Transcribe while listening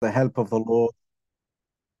The help of the Lord,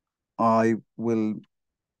 I will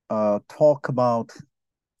talk about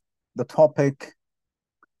the topic,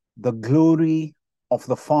 the glory of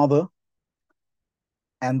the Father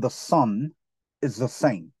and the Son is the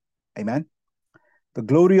same. Amen. The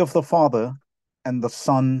glory of the Father and the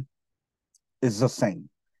Son is the same.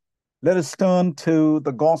 Let us turn to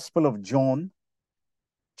the Gospel of John,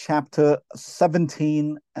 chapter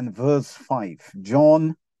 17 and verse 5.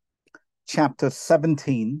 John, chapter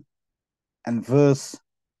 17 and verse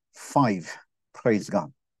 5. Praise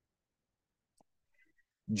God.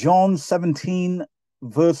 John 17,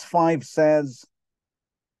 verse 5 says,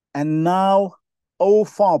 "And now, O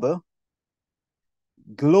Father,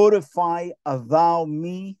 glorify thou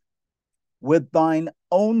me with thine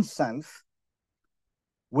own self,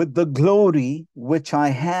 with the glory which I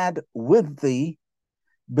had with thee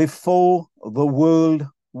before the world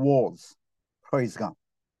was." Praise God.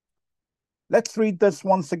 Let's read this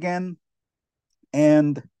once again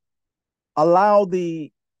and allow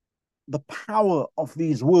the power of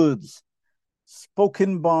these words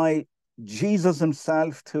spoken by Jesus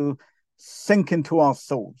himself to sink into our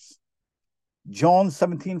souls. John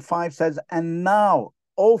 17:5 says, "And now,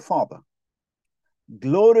 O Father,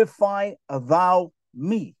 glorify thou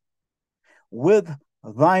me with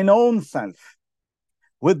thine own self,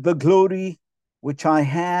 with the glory which I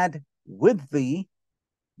had with thee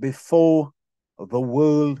before the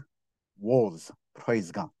world was."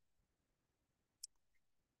 Praise God.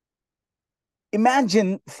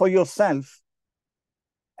 Imagine for yourself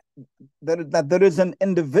that there is an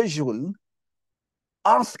individual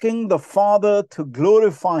asking the Father to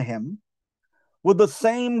glorify him with the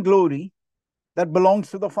same glory that belongs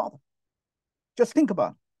to the Father. Just think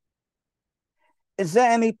about it. Is there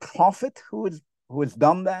any prophet who has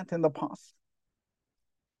done that in the past?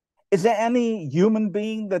 Is there any human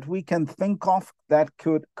being that we can think of that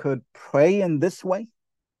could pray in this way?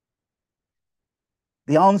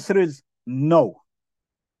 The answer is no.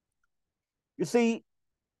 You see,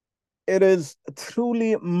 it is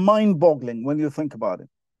truly mind-boggling when you think about it.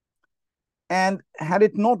 And had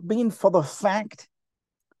it not been for the fact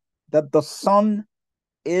that the Son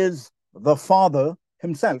is the Father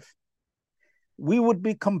himself, we would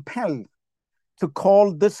be compelled to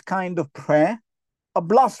call this kind of prayer a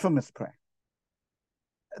blasphemous prayer.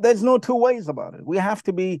 There's no two ways about it. We have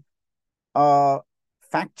to be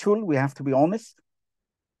factual. We have to be honest.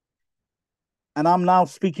 And I'm now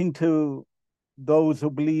speaking to those who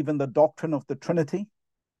believe in the doctrine of the Trinity.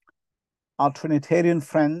 Our Trinitarian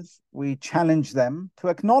friends, we challenge them to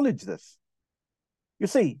acknowledge this. You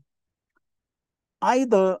see,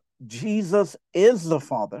 either Jesus is the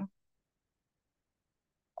Father,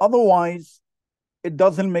 otherwise it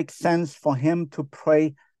doesn't make sense for him to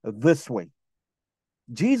pray this way.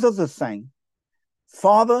 Jesus is saying,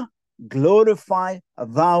 "Father, glorify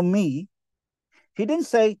thou me." He didn't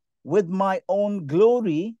say, "with my own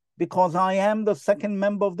glory, because I am the second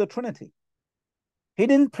member of the Trinity." He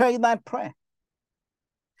didn't pray that prayer.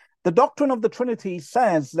 The doctrine of the Trinity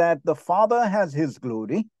says that the Father has his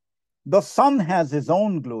glory, the Son has his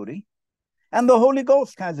own glory, and the Holy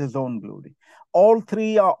Ghost has his own glory. All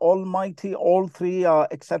three are almighty, all three are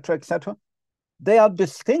etc., etc. They are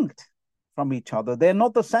distinct from each other. They're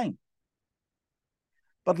not the same.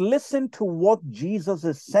 But listen to what Jesus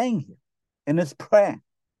is saying here in his prayer.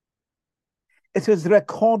 It is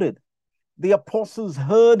recorded. The apostles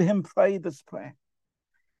heard him pray this prayer.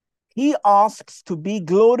 He asks to be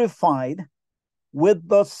glorified with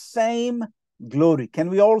the same glory. Can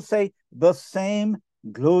we all say the same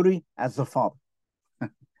glory as the Father?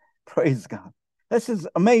 Praise God. This is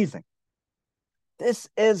amazing. This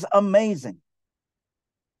is amazing.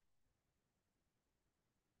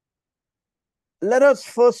 Let us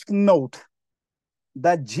first note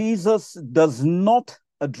that Jesus does not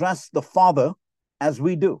address the Father as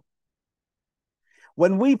we do.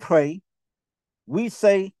 When we pray, we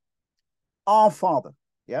say, "Our Father."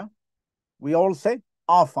 Yeah? We all say,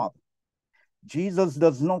 "Our Father." Jesus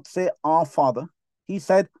does not say, "Our Father." He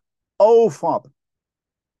said, "O Father."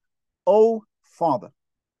 O Father.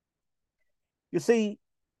 You see,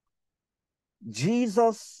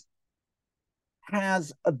 Jesus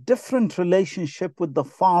has a different relationship with the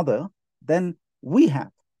Father than we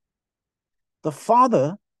have. The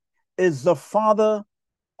Father is the Father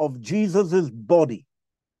of Jesus's body.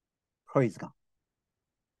 Praise God.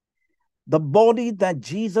 The body that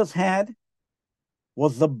Jesus had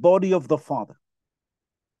was the body of the Father.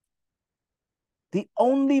 The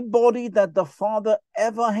only body that the Father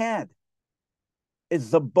ever had is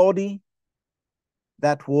the body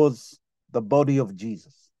that was the body of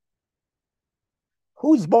Jesus.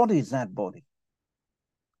 Whose body is that body?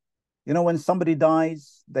 You know, when somebody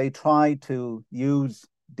dies, they try to use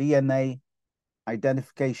DNA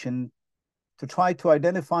identification to try to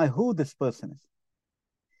identify who this person is.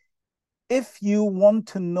 If you want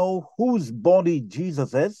to know whose body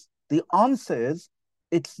Jesus is, the answer is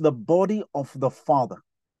it's the body of the Father,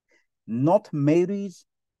 not Mary's,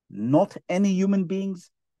 not any human beings.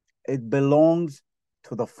 It belongs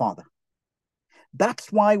to the Father.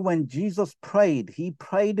 That's why when Jesus prayed, he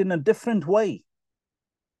prayed in a different way.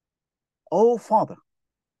 Oh, Father.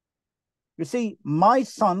 You see, my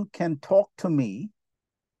son can talk to me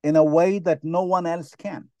in a way that no one else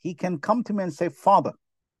can. He can come to me and say, Father.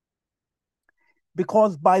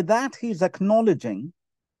 Because by that, he's acknowledging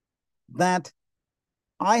that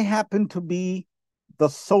I happen to be the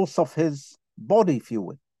source of his body, if you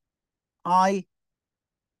will.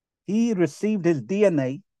 He received his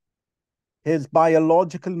DNA, his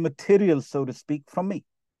biological material, so to speak, from me.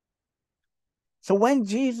 So when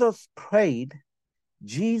Jesus prayed,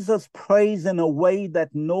 Jesus prays in a way that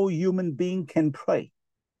no human being can pray.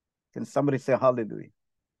 Can somebody say hallelujah?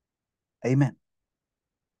 Amen.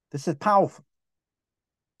 This is powerful.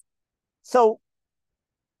 So,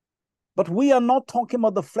 but we are not talking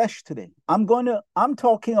about the flesh today. I'm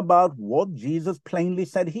talking about what Jesus plainly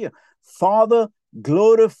said here. Father,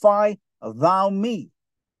 glorify thou me.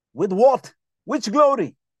 With what? Which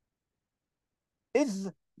glory? Is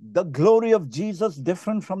the glory of Jesus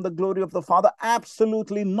different from the glory of the Father?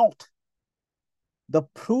 Absolutely not. The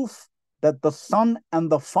proof that the Son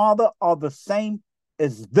and the Father are the same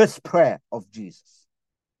is this prayer of Jesus.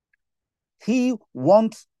 He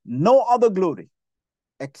wants no other glory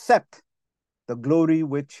except the glory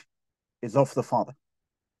which is of the Father.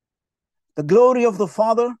 The glory of the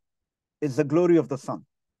Father is the glory of the Son.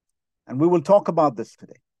 And we will talk about this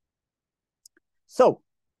today. So,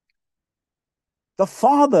 the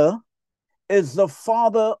Father is the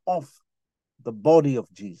Father of the body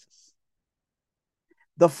of Jesus.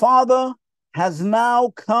 The Father has now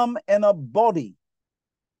come in a body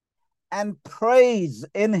and prays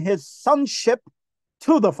in his sonship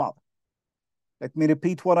to the Father. Let me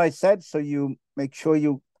repeat what I said so you make sure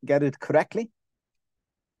you get it correctly.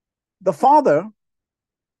 The Father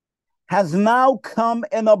has now come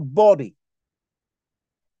in a body,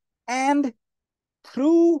 and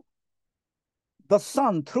through the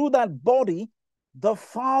Son, through that body, the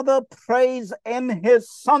Father prays in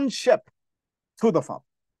his sonship to the Father.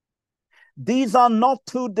 These are not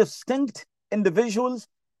two distinct individuals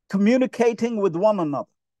communicating with one another.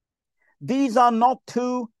 These are not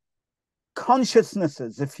two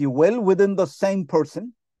consciousnesses, if you will, within the same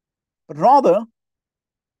person, but rather,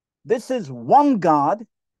 this is one God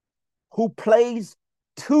who plays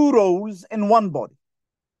two roles in one body.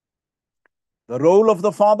 The role of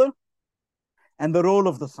the Father and the role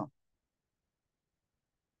of the Son.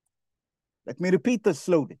 Let me repeat this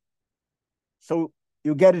slowly so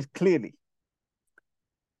you get it clearly.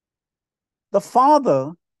 The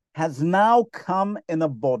Father has now come in a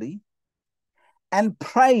body and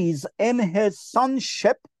prays in his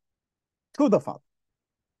sonship to the Father.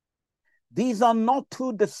 These are not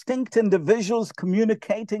two distinct individuals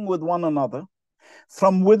communicating with one another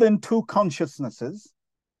from within two consciousnesses,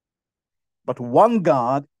 but one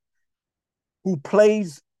God who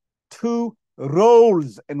plays two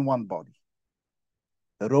roles in one body.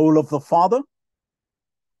 The role of the Father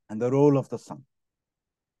and the role of the Son.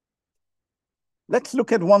 Let's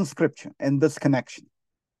look at one scripture in this connection.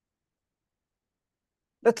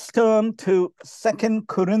 Let's turn to 2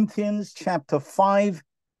 Corinthians chapter 5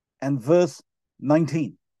 and verse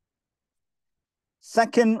 19.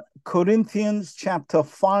 2 Corinthians chapter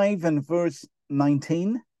 5 and verse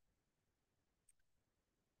 19.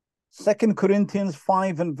 2 Corinthians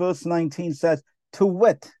 5 and verse 19 says, to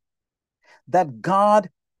wit, that God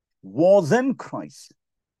was in Christ,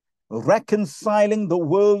 reconciling the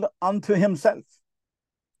world unto himself,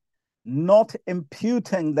 not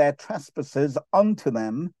imputing their trespasses unto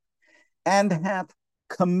them, and hath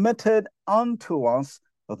committed unto us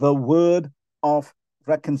the word of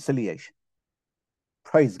reconciliation.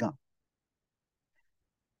 Praise God.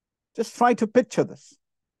 Just try to picture this.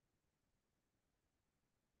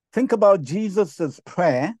 Think about Jesus'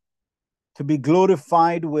 prayer to be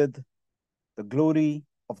glorified with the glory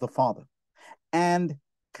of the Father, and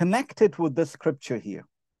connect it with this scripture here,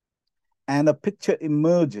 and a picture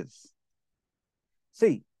emerges.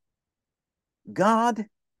 See, God,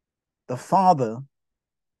 the Father,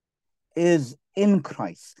 is in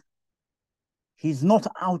Christ. He's not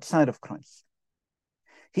outside of Christ.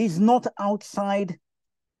 He's not outside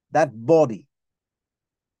that body.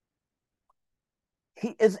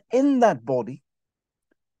 He is in that body,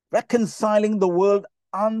 reconciling the world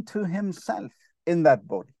unto himself in that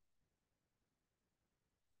body.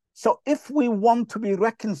 So if we want to be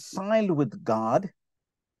reconciled with God,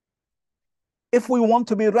 if we want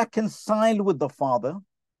to be reconciled with the Father,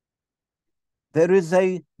 there is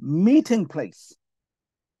a meeting place.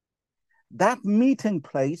 That meeting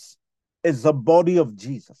place is the body of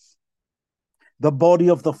Jesus, the body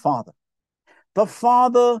of the Father. The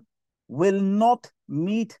Father will not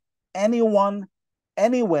meet anyone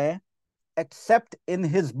anywhere except in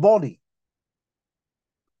his body,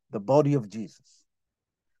 the body of Jesus.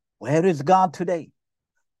 Where is God today?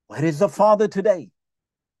 Where is the Father today?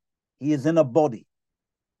 He is in a body.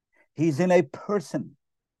 He's in a person.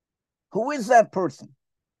 Who is that person?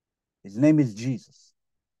 His name is Jesus.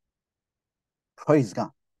 Praise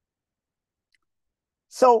God.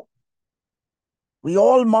 So we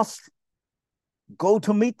all must go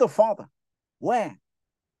to meet the Father. Where?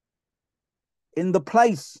 In the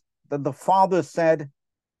place that the Father said,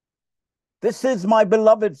 "This is my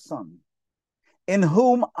beloved Son, in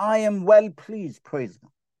whom I am well pleased." Praise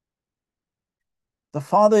God. The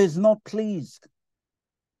Father is not pleased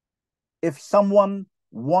if someone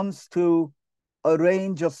wants to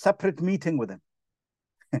arrange a separate meeting with him,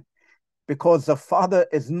 because the Father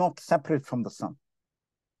is not separate from the Son.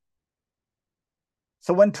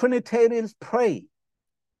 So when Trinitarians pray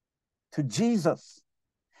to Jesus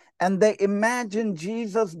and they imagine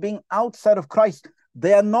Jesus being outside of Christ,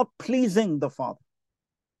 they are not pleasing the Father.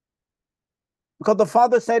 Because the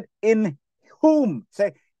Father said, "In whom?"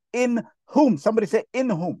 Say, "In whom." Somebody say, "In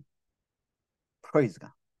whom." Praise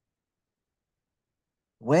God.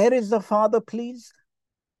 Where is the Father pleased?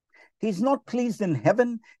 He's not pleased in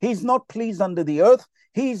heaven. He's not pleased under the earth.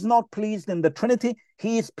 He's not pleased in the Trinity.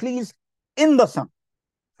 He is pleased in the Son.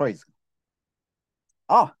 Praise God.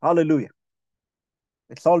 Ah, hallelujah.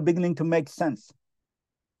 It's all beginning to make sense.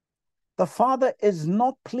 The Father is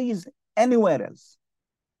not pleased anywhere else.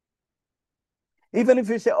 Even if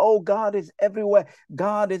you say, "Oh, God is everywhere.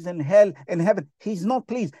 God is in hell, in heaven." He's not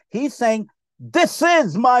pleased. He's saying, "This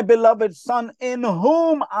is my beloved Son, in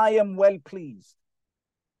whom I am well pleased."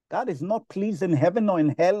 God is not pleased in heaven or in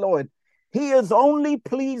hell, he is only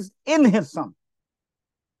pleased in his Son.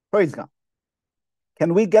 Praise God.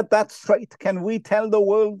 Can we get that straight? Can we tell the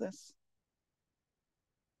world this?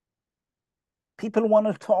 People want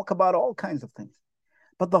to talk about all kinds of things.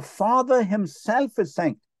 But the Father himself is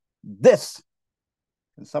saying, "This."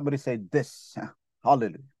 Can somebody say this?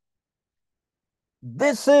 Hallelujah.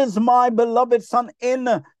 "This is my beloved Son,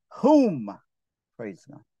 in whom." Praise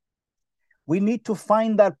God. We need to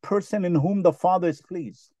find that person in whom the Father is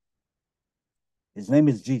pleased. His name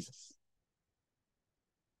is Jesus.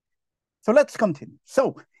 So let's continue.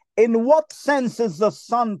 So, in what sense is the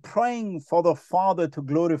Son praying for the Father to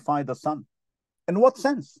glorify the Son? In what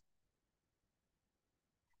sense?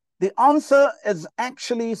 The answer is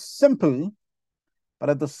actually simple, but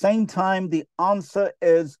at the same time, the answer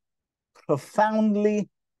is profoundly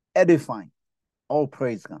edifying. Oh,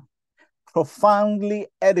 praise God. Profoundly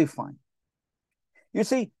edifying. You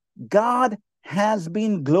see, God has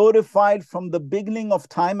been glorified from the beginning of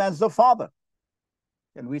time as the Father.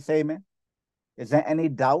 Can we say amen? Is there any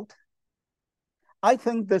doubt? I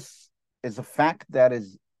think this is a fact that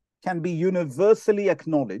can be universally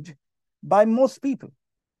acknowledged by most people.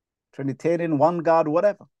 Trinitarian, one God,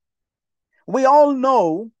 whatever. We all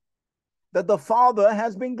know that the Father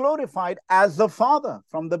has been glorified as the Father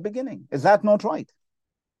from the beginning. Is that not right?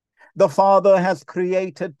 The Father has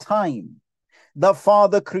created time. The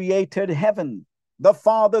Father created heaven. The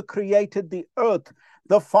Father created the earth.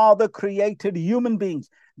 The Father created human beings.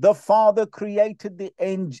 The Father created the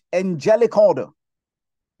angelic order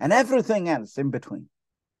and everything else in between.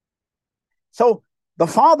 So the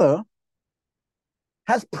Father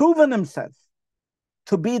has proven himself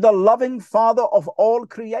to be the loving Father of all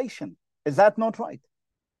creation. Is that not right?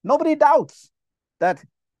 Nobody doubts that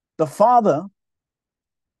the Father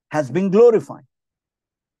has been glorified.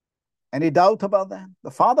 Any doubt about that?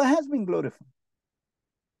 The Father has been glorified.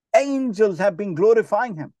 Angels have been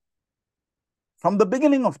glorifying him from the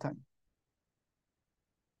beginning of time.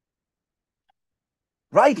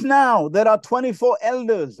 Right now, there are 24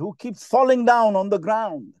 elders who keep falling down on the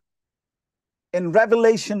ground. In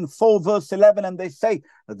Revelation 4 verse 11, and they say,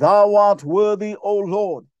 "Thou art worthy, O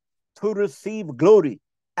Lord, to receive glory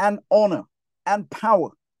and honor and power,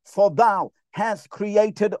 for thou hast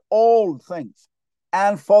created all things,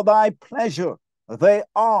 and for thy pleasure they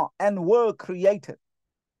are and were created."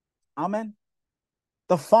 Amen.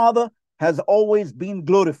 The Father has always been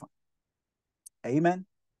glorified. Amen.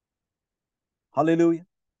 Hallelujah.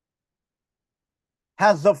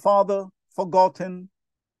 Has the Father forgotten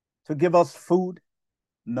to give us food?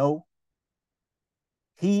 No.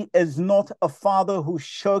 He is not a father who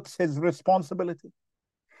shirks his responsibility.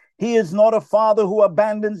 He is not a father who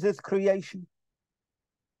abandons his creation.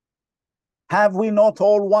 Have we not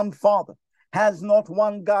all one Father? Has not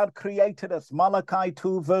one God created us? Malachi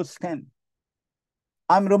 2 verse 10.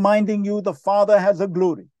 I'm reminding you the Father has a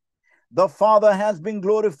glory. The Father has been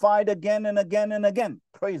glorified again and again and again.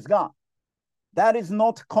 Praise God. That is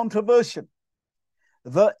not controversial.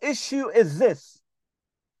 The issue is this.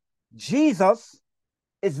 Jesus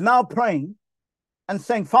is now praying and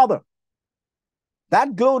saying, Father,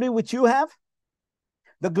 that glory which you have,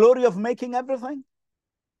 the glory of making everything,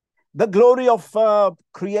 the glory of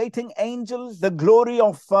creating angels, the glory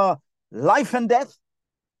of life and death,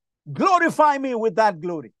 glorify me with that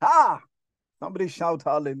glory. Somebody shout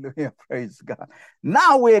hallelujah, praise God.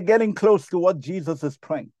 Now we are getting close to what Jesus is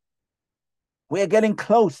praying. We are getting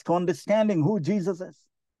close to understanding who Jesus is.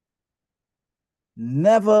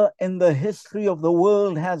 Never in the history of the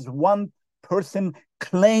world has one person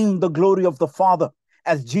claimed the glory of the Father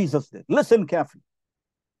as Jesus did. Listen carefully.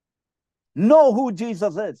 Know who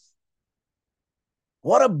Jesus is.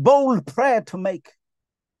 What a bold prayer to make.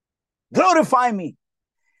 Glorify me.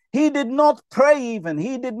 He did not pray even.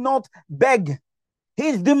 He did not beg.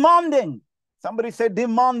 He's demanding. Somebody say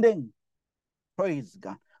demanding. Praise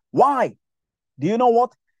God. Why? Do you know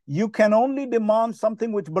what? You can only demand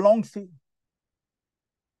something which belongs to you.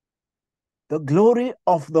 The glory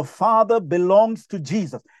of the Father belongs to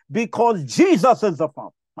Jesus because Jesus is the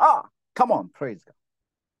Father. Come on, praise God.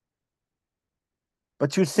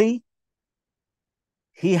 But you see,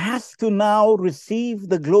 he has to now receive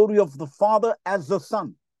the glory of the Father as the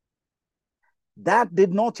Son. That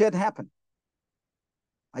did not yet happen.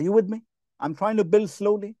 Are you with me? I'm trying to build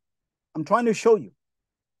slowly. I'm trying to show you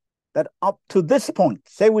that up to this point,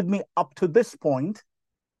 say with me, up to this point,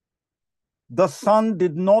 the Son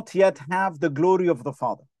did not yet have the glory of the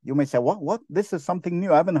Father. You may say, what? This is something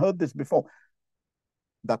new. I haven't heard this before.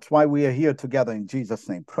 That's why we are here together in Jesus'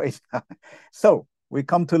 name. Praise God. So we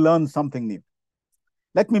come to learn something new.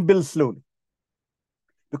 Let me build slowly,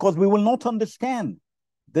 because we will not understand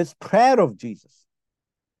this prayer of Jesus.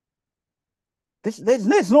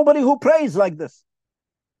 There's nobody who prays like this.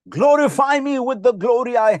 Glorify me with the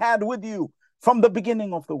glory I had with you from the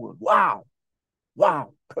beginning of the world. Wow.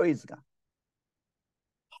 Wow. Praise God.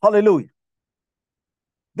 Hallelujah.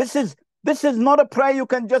 This is not a prayer you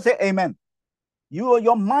can just say amen.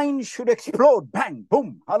 Your mind should explode. Bang,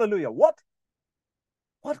 boom, hallelujah. What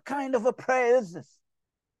kind of a prayer is this?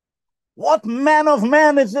 What man of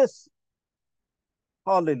man is this?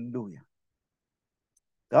 Hallelujah.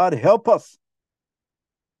 God help us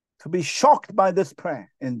to be shocked by this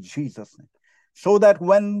prayer in Jesus' name, so that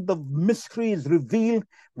when the mystery is revealed,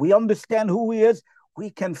 we understand who he is, we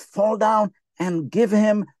can fall down and give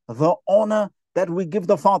him the honor that we give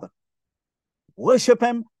the Father. Worship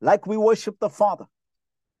him like we worship the Father.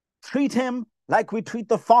 Treat him like we treat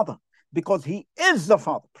the Father, because he is the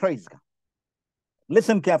Father. Praise God.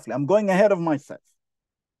 Listen carefully. I'm going ahead of myself.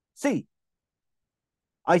 See,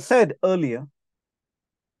 I said earlier,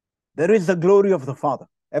 there is the glory of the Father.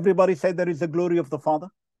 Everybody say there is the glory of the Father.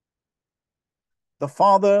 The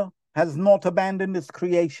Father has not abandoned his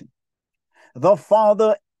creation. The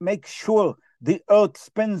Father makes sure the earth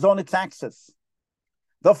spins on its axis.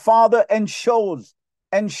 The Father ensures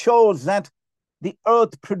that the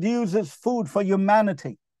earth produces food for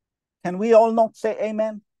humanity. Can we all not say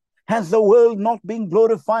amen? Has the world not been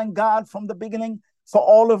glorifying God from the beginning for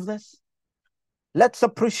all of this? Let's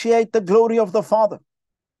appreciate the glory of the Father.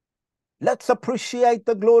 Let's appreciate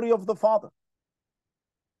the glory of the Father.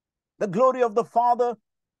 The glory of the Father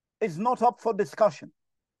is not up for discussion.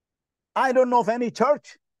 I don't know of any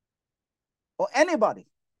church or anybody,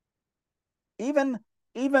 even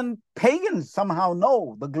pagans somehow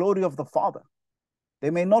know the glory of the Father.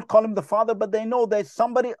 They may not call him the Father, but they know there's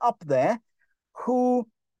somebody up there who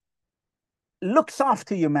looks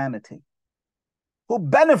after humanity, who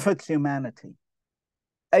benefits humanity.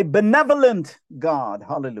 A benevolent God.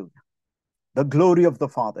 Hallelujah. The glory of the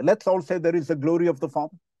Father. Let's all say there is the glory of the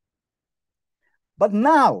Father. But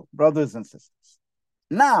now, brothers and sisters,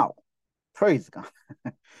 now, praise God,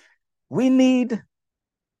 we need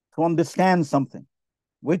to understand something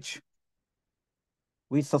which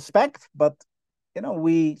we suspect, but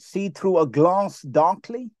we see through a glass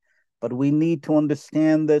darkly, but we need to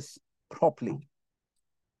understand this properly.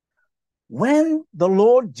 When the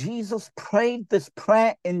Lord Jesus prayed this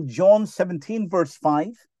prayer in John 17, verse 5,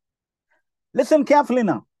 listen carefully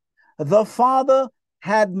now. The Father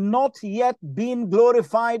had not yet been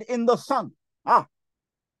glorified in the Son. Are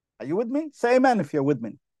you with me? Say amen if you're with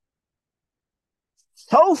me.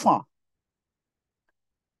 So far.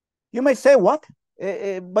 You may say, what?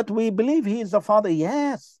 But we believe he is the Father.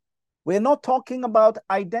 Yes. We're not talking about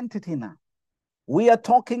identity now. We are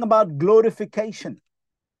talking about glorification.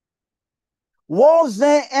 Was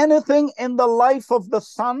there anything in the life of the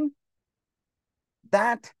Son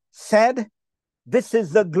that said, this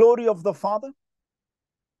is the glory of the Father?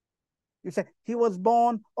 You say, he was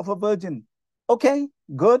born of a virgin. Okay,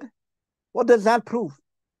 good. What does that prove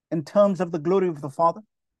in terms of the glory of the Father?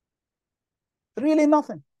 Really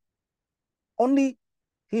nothing. Only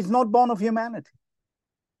he's not born of humanity.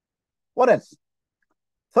 What else?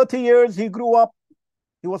 30 years he grew up.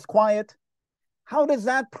 He was quiet. How does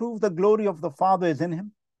that prove the glory of the Father is in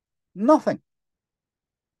him? Nothing.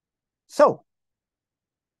 So,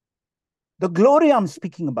 the glory I'm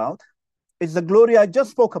speaking about is the glory I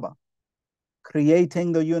just spoke about.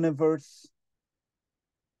 Creating the universe.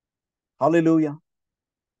 Hallelujah.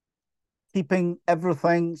 Keeping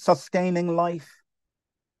everything, sustaining life.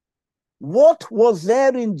 What was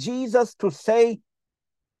there in Jesus to say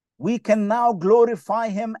we can now glorify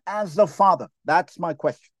him as the Father? That's my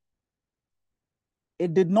question.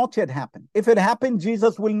 It did not yet happen. If it happened,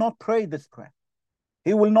 Jesus will not pray this prayer.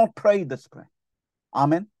 He will not pray this prayer.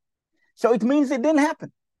 Amen. So it means it didn't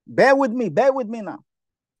happen. Bear with me now.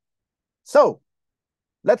 So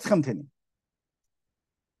let's continue.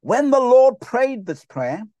 When the Lord prayed this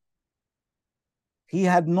prayer, he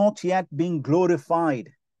had not yet been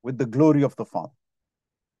glorified with the glory of the Father.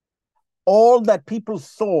 All that people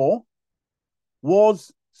saw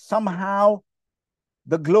was somehow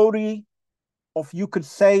the glory of, you could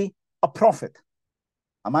say, a prophet.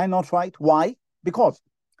 Am I not right? Why? Because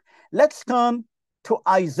let's turn to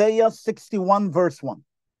Isaiah 61 verse 1.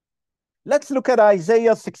 Let's look at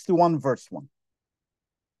Isaiah 61 verse 1.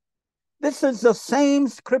 This is the same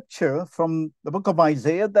scripture from the book of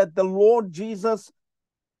Isaiah that the Lord Jesus,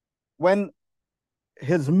 when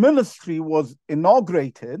his ministry was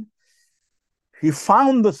inaugurated, he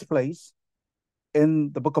found this place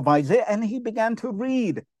in the book of Isaiah and he began to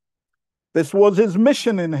read. This was his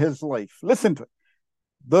mission in his life. Listen to it.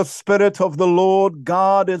 The Spirit of the Lord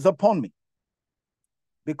God is upon me,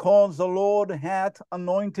 because the Lord hath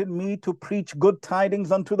anointed me to preach good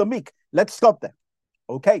tidings unto the meek. Let's stop there.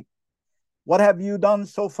 Okay. What have you done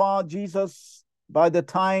so far, Jesus? By the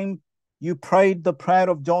time you prayed the prayer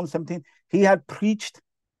of John 17, he had preached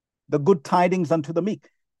the good tidings unto the meek.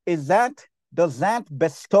 Does that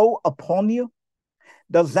bestow upon you?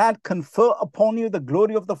 Does that confer upon you the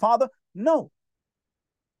glory of the Father? No.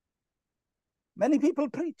 Many people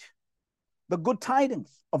preach the good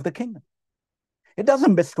tidings of the kingdom. It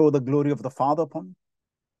doesn't bestow the glory of the Father upon you.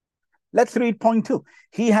 Let's read point 2.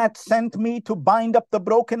 He had sent me to bind up the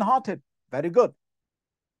brokenhearted. Very good.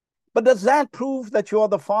 But does that prove that you are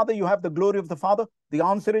the Father, you have the glory of the Father? The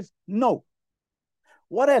answer is no.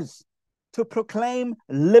 What else? To proclaim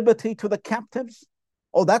liberty to the captives?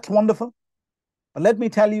 Oh, that's wonderful. But let me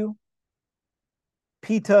tell you,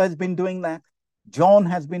 Peter has been doing that. John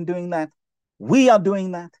has been doing that. We are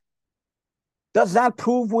doing that. Does that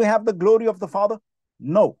prove we have the glory of the Father?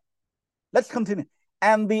 No. Let's continue.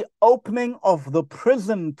 And the opening of the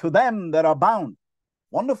prison to them that are bound.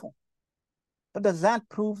 Wonderful. But does that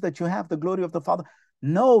prove that you have the glory of the Father?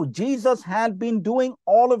 No. Jesus had been doing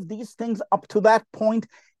all of these things up to that point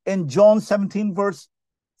in John 17 verse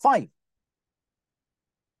 5.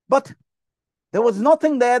 But there was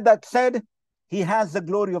nothing there that said he has the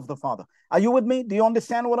glory of the Father. Are you with me? Do you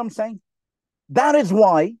understand what I'm saying? That is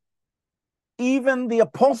why even the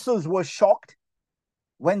apostles were shocked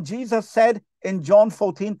when Jesus said in John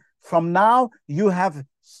 14, from now you have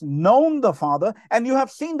known the Father and you have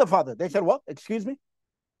seen the Father. They said, what? Excuse me?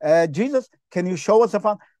 Jesus, can you show us the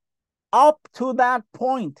Father? Up to that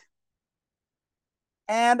point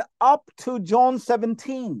and up to John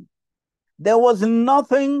 17, there was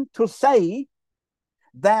nothing to say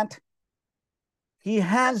that he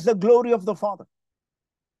has the glory of the Father.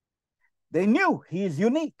 They knew he is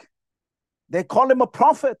unique. They call him a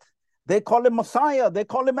prophet. They call him Messiah. They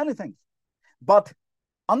call him anything. But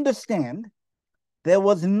understand, there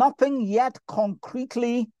was nothing yet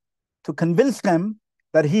concretely to convince them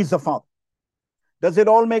that he's the Father. Does it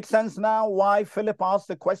all make sense now why Philip asked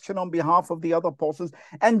the question on behalf of the other apostles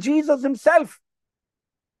and Jesus himself?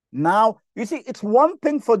 Now, you see, it's one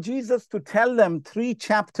thing for Jesus to tell them 3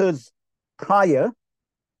 chapters prior,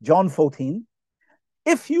 John 14,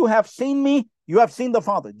 if you have seen me, you have seen the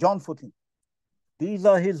Father, John 14. These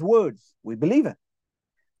are his words. We believe it.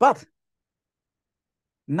 But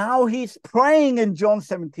now he's praying in John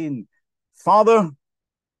 17, Father,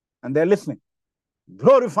 and they're listening,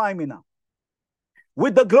 glorify me now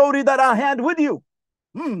with the glory that I had with you.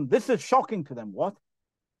 This is shocking to them. What?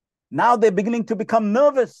 Now they're beginning to become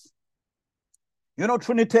nervous. You know,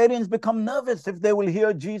 Trinitarians become nervous if they will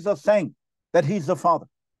hear Jesus saying that he's the Father.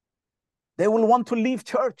 They will want to leave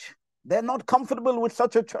church. They're not comfortable with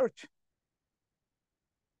such a church.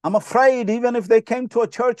 I'm afraid even if they came to a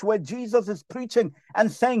church where Jesus is preaching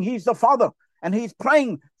and saying he's the Father and he's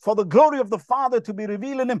praying for the glory of the Father to be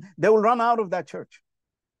revealed in him, they will run out of that church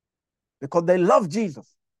because they love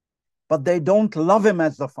Jesus, but they don't love him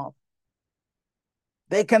as the Father.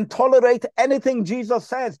 They can tolerate anything Jesus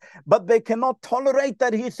says, but they cannot tolerate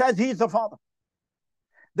that he says he's the Father.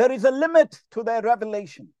 There is a limit to their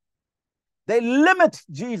revelation. They limit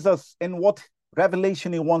Jesus in what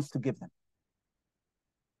revelation he wants to give them.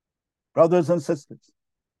 Brothers and sisters,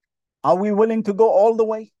 are we willing to go all the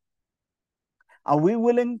way? Are we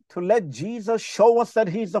willing to let Jesus show us that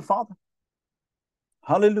he's the Father?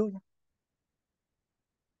 Hallelujah.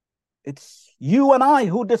 It's you and I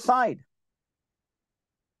who decide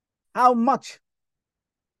how much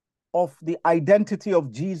of the identity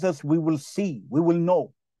of Jesus we will see, we will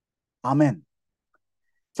know. Amen.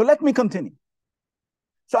 So let me continue.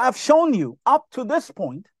 So I've shown you up to this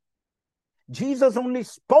point, Jesus only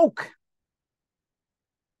spoke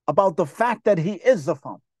about the fact that he is the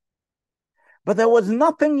Father. But there was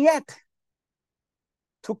nothing yet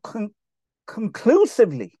to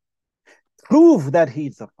conclusively prove that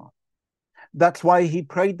he's the Father. That's why he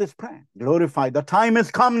prayed this prayer. Glorify. The time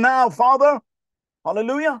has come now, Father.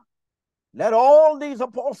 Hallelujah. Let all these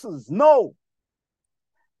apostles know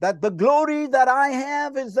that the glory that I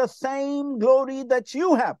have is the same glory that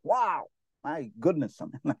you have. Wow. My goodness.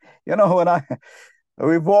 You know,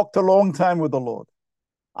 we've walked a long time with the Lord.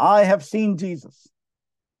 I have seen Jesus.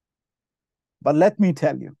 But let me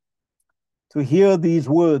tell you, to hear these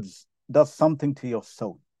words does something to your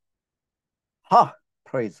soul.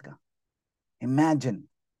 Praise God. Imagine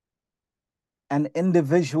an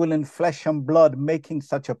individual in flesh and blood making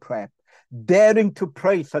such a prayer, daring to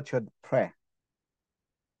pray such a prayer.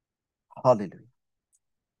 Hallelujah.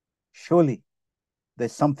 Surely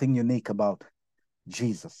there's something unique about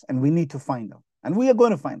Jesus, and we need to find out. And we are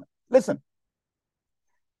going to find out. Listen,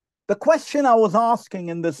 the question I was asking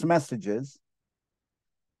in this message is,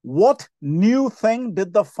 what new thing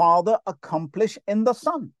did the Father accomplish in the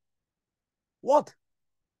Son? What?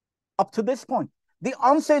 Up to this point, the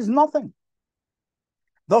answer is nothing.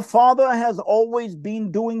 The Father has always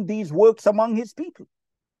been doing these works among his people.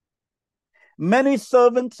 Many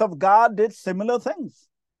servants of God did similar things,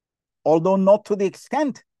 although not to the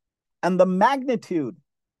extent and the magnitude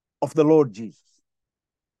of the Lord Jesus.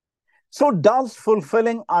 So does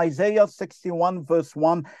fulfilling Isaiah 61 verse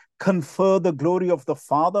 1 confer the glory of the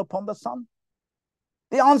Father upon the Son?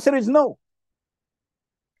 The answer is no.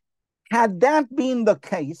 Had that been the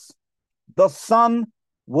case, the Son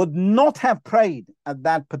would not have prayed at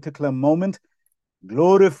that particular moment,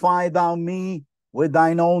 glorify thou me with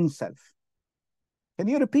thine own self. Can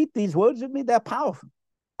you repeat these words with me? They're powerful.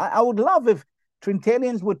 I would love if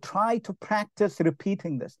Trinitarians would try to practice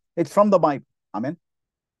repeating this. It's from the Bible. Amen.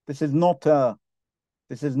 This is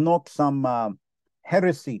not some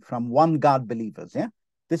heresy from one God believers. Yeah,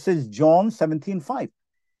 this is John 17:5.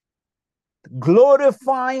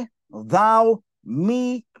 Glorify thou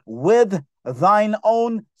me with thine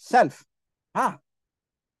own self.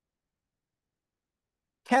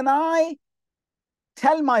 Can I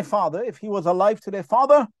tell my Father, if he was alive today,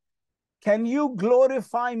 Father, can you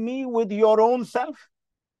glorify me with your own self?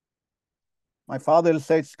 My father will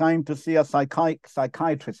say, it's time to see a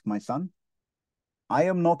psychiatrist, my son. I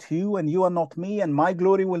am not you and you are not me, and my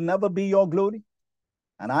glory will never be your glory.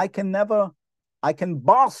 And I can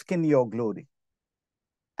bask in your glory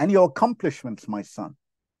and your accomplishments, my son.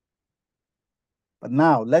 But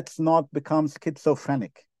now let's not become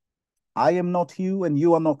schizophrenic. I am not you and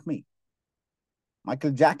you are not me.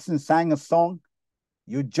 Michael Jackson sang a song,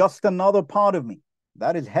 you're just another part of me.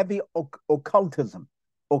 That is heavy occultism.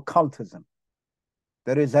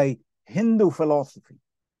 There is a Hindu philosophy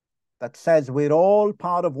that says we're all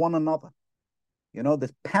part of one another. You know,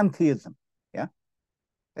 this pantheism. Yeah.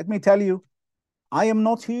 Let me tell you, I am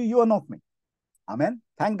not you, you are not me. Amen.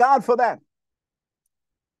 Thank God for that.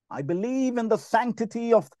 I believe in the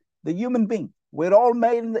sanctity of the human being. We're all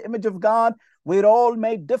made in the image of God. We're all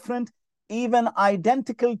made different. Even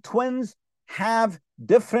identical twins have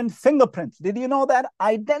different fingerprints. Did you know that?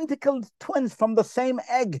 Identical twins from the same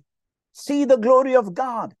egg see the glory of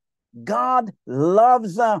God. God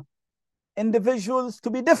loves individuals to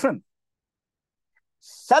be different.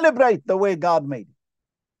 Celebrate the way God made it.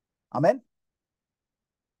 Amen.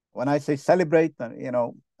 When I say celebrate,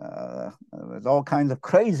 There's all kinds of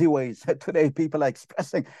crazy ways that today people are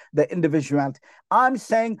expressing their individuality. I'm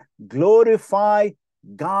saying glorify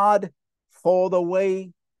God for the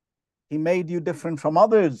way He made you different from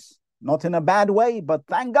others, not in a bad way, but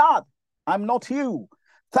thank God I'm not you.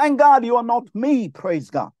 Thank God you are not me. Praise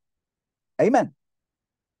God. Amen.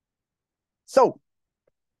 So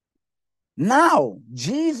now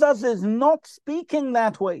Jesus is not speaking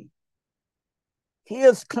that way. He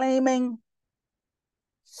is claiming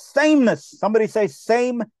sameness. Somebody say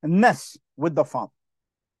sameness with the Father.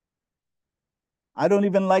 I don't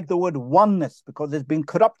even like the word oneness because it's been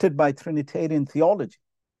corrupted by Trinitarian theology.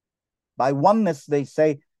 By oneness, they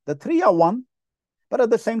say the three are one, but at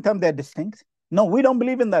the same time, they're distinct. No, we don't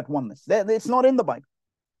believe in that oneness. It's not in the Bible.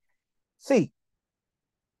 See,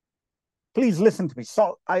 please listen to me.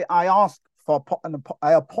 So I ask for,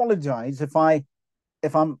 I apologize if I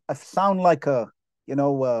sound like I'm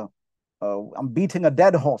beating a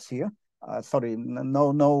dead horse here. Sorry,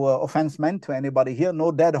 no offense meant to anybody here.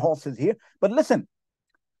 No dead horses here. But listen,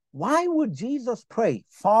 why would Jesus pray,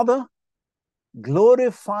 Father,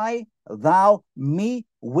 glorify thou me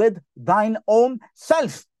with thine own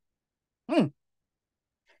self?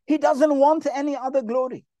 He doesn't want any other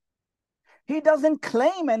glory. He doesn't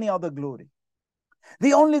claim any other glory.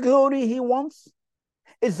 The only glory he wants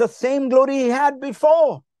is the same glory he had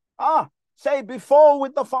before. Say before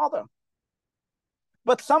with the Father.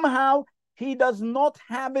 But somehow he does not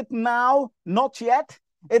have it now, not yet.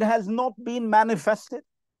 It has not been manifested.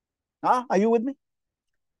 Are you with me?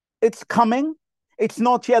 It's coming. It's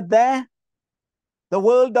not yet there. The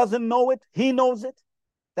world doesn't know it. He knows it,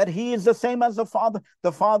 that he is the same as the Father.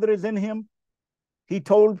 The Father is in him. He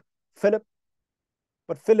told Philip,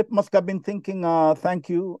 but Philip must have been thinking, thank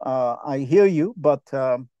you, I hear you, but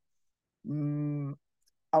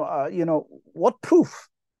what proof?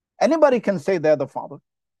 Anybody can say they're the Father.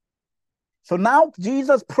 So now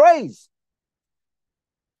Jesus prays,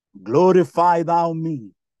 glorify thou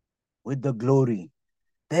me with the glory.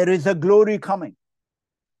 There is a glory coming.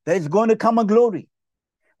 There's going to come a glory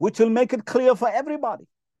which will make it clear for everybody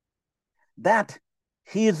that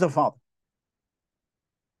he is the Father.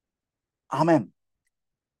 Amen.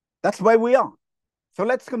 That's where we are. So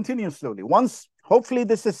let's continue slowly. Once, hopefully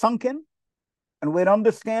this is sunk in and we're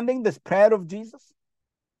understanding this prayer of Jesus.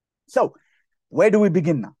 So where do we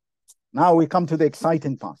begin now? Now we come to the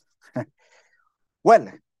exciting part.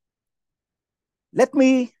 Well, let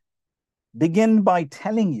me begin by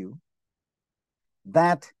telling you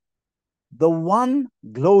that the one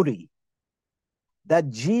glory that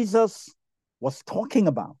Jesus was talking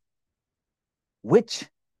about, which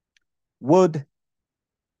would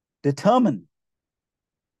determine,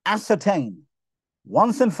 ascertain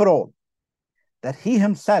once and for all that he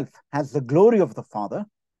himself has the glory of the Father,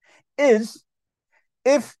 is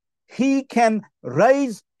if he can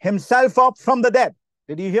raise himself up from the dead.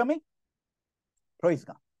 Did you hear me? Praise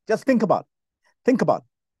God. Just think about it. Think about it.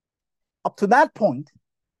 Up to that point,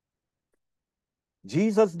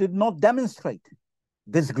 Jesus did not demonstrate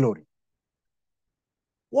this glory.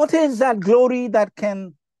 What is that glory that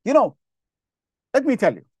can, let me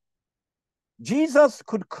tell you. Jesus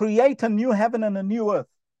could create a new heaven and a new earth.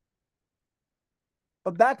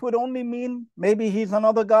 But that would only mean maybe he's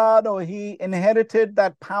another God, or he inherited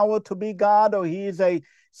that power to be God, or he is a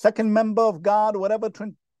second member of God, whatever.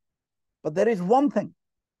 But there is one thing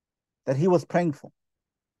that he was praying for,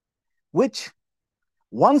 which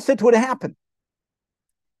once it would happen,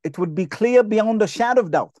 it would be clear beyond a shadow of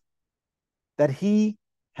doubt that he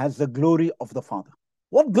has the glory of the Father.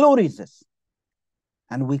 What glory is this?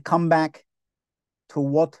 And we come back to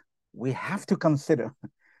what we have to consider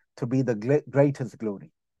to be the greatest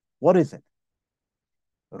glory. What is it?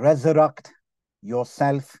 Resurrect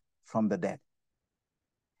yourself from the dead.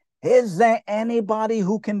 Is there anybody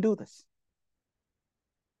who can do this?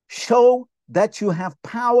 Show that you have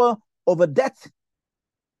power over death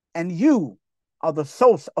and you are the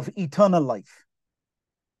source of eternal life.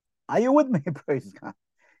 Are you with me? Praise God.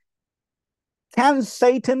 Can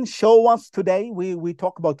Satan show us today? We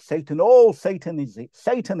talk about Satan. Oh, Satan is here.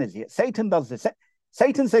 Satan is here. Satan does this.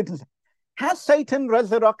 Satan. Has Satan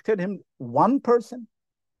resurrected him? One person?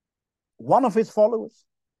 One of his followers?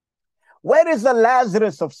 Where is the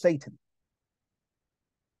Lazarus of Satan?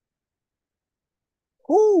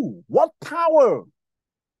 Who? What power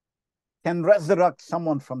can resurrect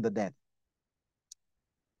someone from the dead?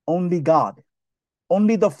 Only God.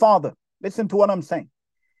 Only the Father. Listen to what I'm saying.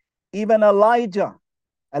 Even Elisha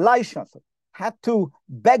had to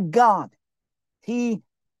beg God. He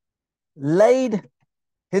laid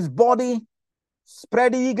his body,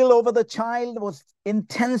 spread eagle over the child, was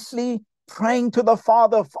intensely praying to the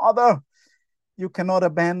Father, Father, you cannot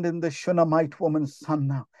abandon the Shunammite woman's son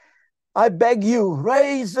now. I beg you,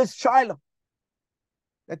 raise this child.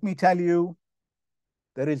 Let me tell you,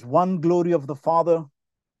 there is one glory of the Father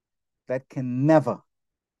that can never,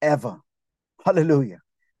 ever, hallelujah,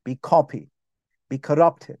 be copied, be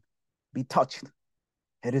corrupted, be touched.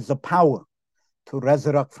 It is the power to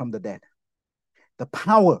resurrect from the dead, the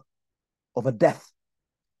power over death,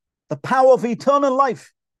 the power of eternal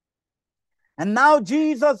life. And now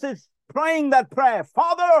Jesus is praying that prayer,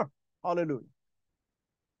 Father, hallelujah.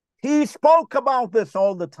 He spoke about this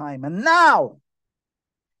all the time. And now,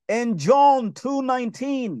 in John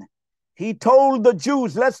 2:19, he told the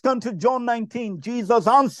Jews, let's turn to John 19. Jesus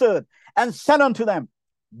answered and said unto them,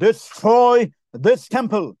 destroy this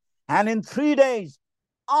temple, and in 3 days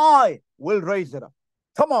I will raise it up.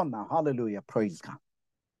 Come on now, hallelujah, praise God.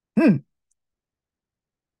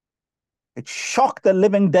 It shocked the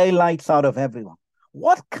living daylights out of everyone.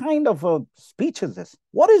 What kind of a speech is this?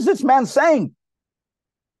 What is this man saying?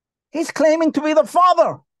 He's claiming to be the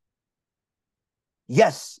Father.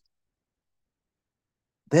 Yes,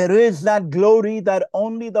 there is that glory that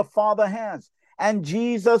only the Father has. And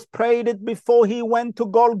Jesus prayed it before he went to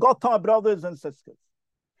Golgotha, brothers and sisters.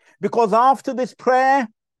 Because after this prayer,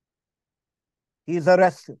 he's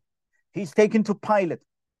arrested. He's taken to Pilate.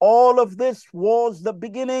 All of this was the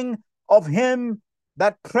beginning of him,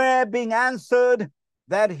 that prayer being answered,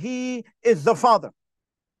 that he is the Father.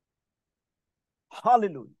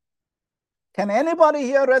 Hallelujah. Can anybody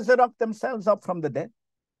here resurrect themselves up from the dead?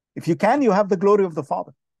 If you can, you have the glory of the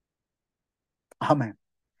Father. Amen.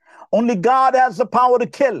 Only God has the power to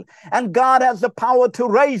kill, and God has the power to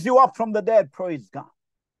raise you up from the dead. Praise God.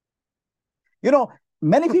 You know,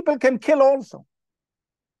 many people can kill also.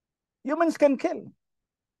 Humans can kill.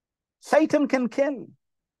 Satan can kill.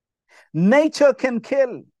 Nature can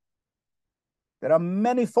kill. There are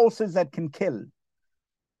many forces that can kill,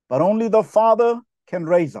 but only the Father can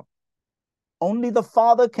raise up. Only the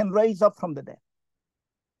Father can raise up from the dead.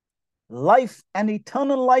 Life and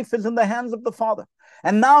eternal life is in the hands of the Father.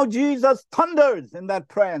 And now Jesus thunders in that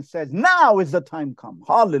prayer and says, now is the time come.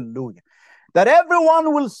 Hallelujah. That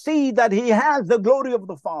everyone will see that he has the glory of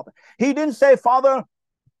the Father. He didn't say, Father,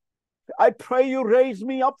 I pray you raise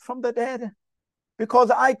me up from the dead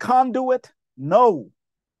because I can't do it. No.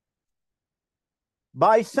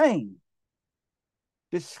 By saying,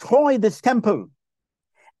 destroy this temple,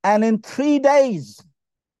 and in 3 days,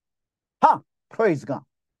 praise God.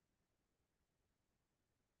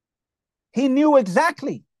 He knew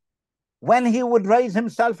exactly when he would raise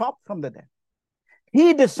himself up from the dead.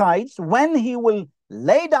 He decides when he will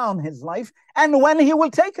lay down his life and when he will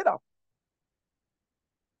take it up.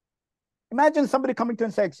 Imagine somebody coming to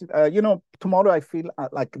and saying, tomorrow I feel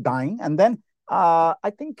like dying, and then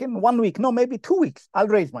I think in 1 week, no, maybe 2 weeks, I'll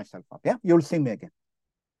raise myself up. Yeah, you'll see me again.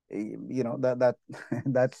 You know,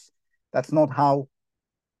 that's not how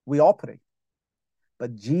we operate.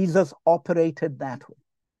 But Jesus operated that way.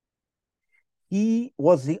 He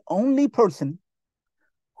was the only person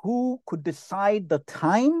who could decide the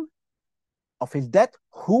time of his death,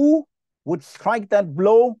 who would strike that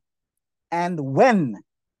blow, and when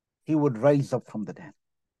he would rise up from the dead,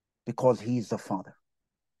 because he is the Father.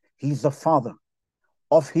 He's the Father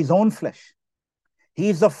of his own flesh. He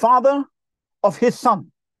is the Father of his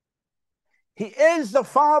Son. He is the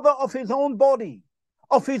Father of his own body,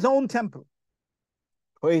 of his own temple.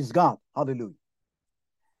 Praise God. Hallelujah.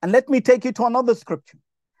 And let me take you to another scripture.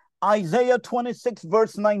 Isaiah 26,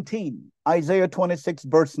 verse 19. Isaiah 26,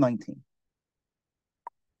 verse 19.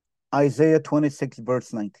 Isaiah 26,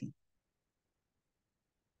 verse 19.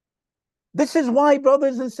 This is why,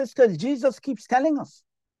 brothers and sisters, Jesus keeps telling us,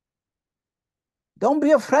 don't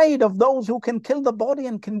be afraid of those who can kill the body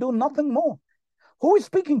and can do nothing more. Who is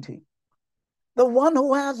speaking to you? The one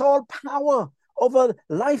who has all power over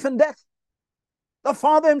life and death. The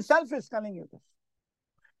Father himself is telling you this.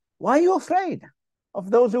 Why are you afraid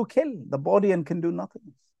of those who kill the body and can do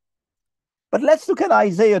nothing? But let's look at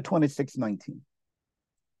Isaiah 26, 19.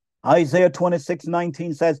 Isaiah 26,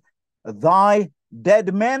 19 says, thy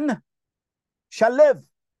dead men shall live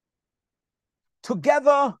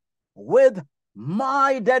together with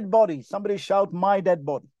my dead body. Somebody shout, my dead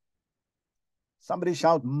body. Somebody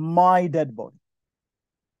shout, my dead body.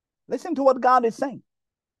 Listen to what God is saying.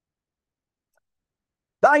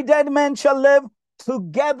 Thy dead men shall live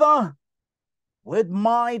together with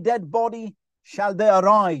my dead body shall they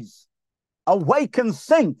arise. Awake and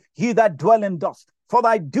sing, ye that dwell in dust. For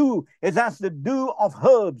thy dew is as the dew of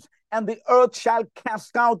herbs, and the earth shall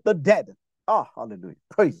cast out the dead. Hallelujah.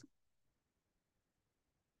 Praise.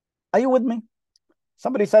 Are you with me?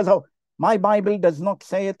 Somebody says, oh, My Bible does not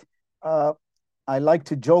say it. I like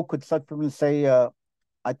to joke with such people and say,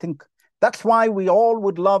 I think that's why we all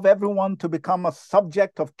would love everyone to become a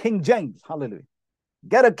subject of King James. Hallelujah.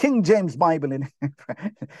 Get a King James Bible in.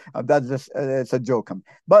 That's just, it's a joke.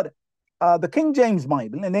 But the King James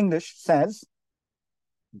Bible in English says,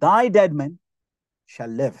 thy dead men shall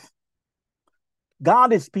live.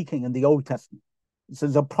 God is speaking in the Old Testament. This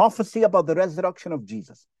is a prophecy about the resurrection of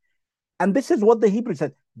Jesus. And this is what the Hebrew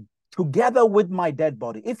said, together with my dead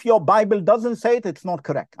body. If your Bible doesn't say it, it's not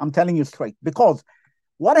correct. I'm telling you straight. Because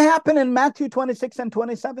what happened in Matthew 26 and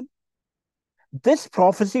 27? This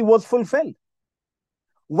prophecy was fulfilled.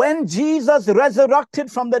 When Jesus resurrected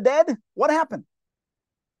from the dead, what happened?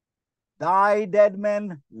 Thy dead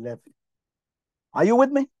men live. Are you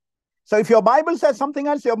with me? So if your Bible says something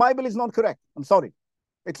else, your Bible is not correct. I'm sorry.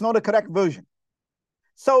 It's not a correct version.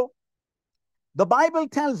 So the Bible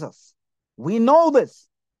tells us, we know this,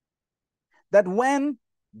 that when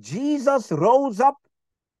Jesus rose up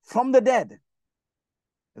from the dead,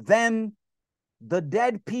 then the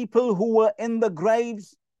dead people who were in the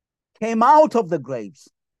graves came out of the graves.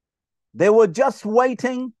 They were just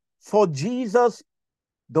waiting for Jesus,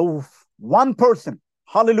 the one person,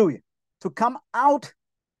 hallelujah, to come out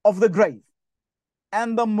of the grave.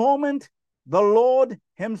 And the moment the Lord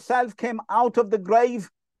himself came out of the grave,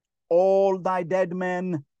 all thy dead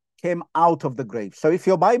men came out of the grave. So if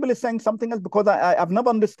your Bible is saying something else, because I've never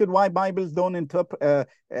understood why Bibles don't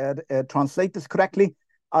translate this correctly,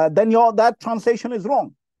 then that translation is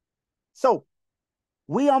wrong. So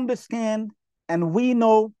we understand and we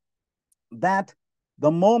know that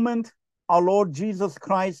the moment our Lord Jesus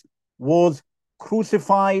Christ was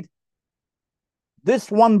crucified,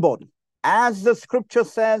 this one body, as the scripture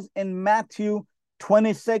says in Matthew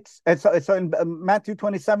 26, so in Matthew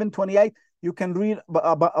 27, 28, you can read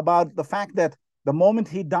about the fact that the moment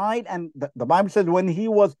he died, and the Bible says when he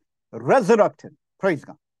was resurrected, praise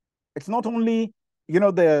God. It's not only,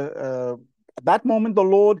 at that moment the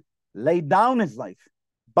Lord laid down his life,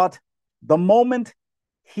 but the moment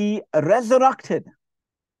he resurrected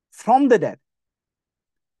from the dead,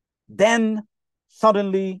 then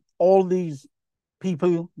suddenly all these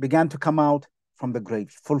people began to come out from the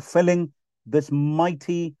graves, fulfilling this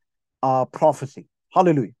mighty prophecy.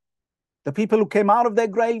 Hallelujah. The people who came out of their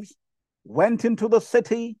graves went into the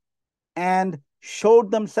city and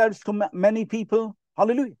showed themselves to many people.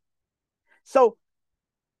 Hallelujah. So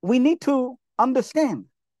we need to understand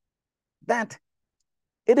that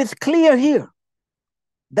it is clear here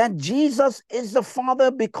that Jesus is the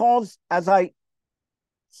Father, because as I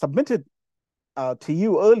submitted to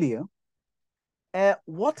you earlier,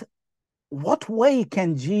 what way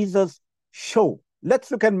can Jesus show?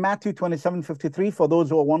 Let's look at Matthew 27:53 for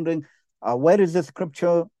those who are wondering, where is this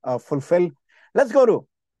scripture fulfilled? Let's go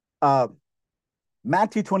to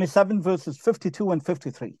Matthew 27 verses 52 and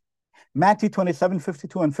 53. Matthew 27,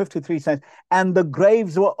 52 and 53 says, and the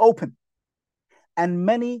graves were open, and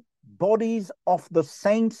many bodies of the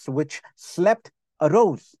saints which slept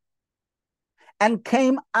arose and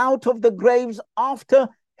came out of the graves after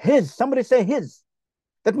his. Somebody say his.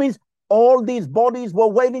 That means all these bodies were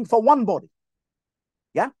waiting for one body.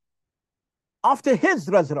 Yeah? After his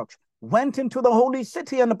resurrection, went into the holy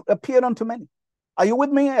city and appeared unto many. Are you with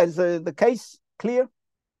me? Is the case clear?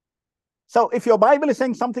 So if your Bible is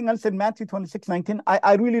saying something else in Matthew 26:19,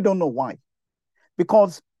 I really don't know why.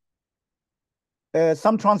 Because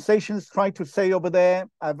some translations try to say over there,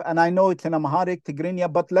 and I know it's in Amharic,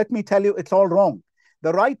 Tigrinya, but let me tell you, it's all wrong.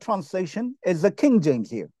 The right translation is the King James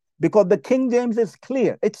here, because the King James is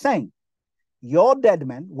clear. It's saying, your dead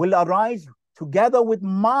men will arise together with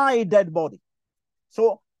my dead body.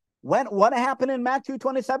 So what happened in Matthew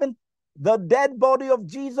 27? The dead body of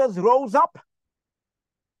Jesus rose up,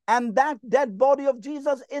 and that dead body of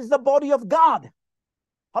Jesus is the body of God.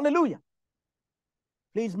 Hallelujah.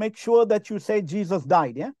 Please make sure that you say Jesus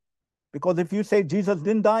died, yeah? Because if you say Jesus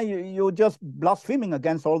didn't die, you're just blaspheming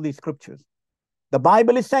against all these scriptures. The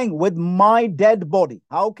Bible is saying, with my dead body.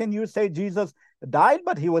 How can you say Jesus died,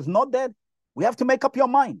 but he was not dead? We have to make up your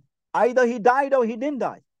mind. Either he died or he didn't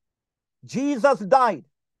die. Jesus died.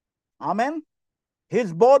 Amen.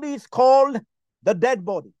 His body is called the dead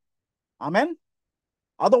body. Amen.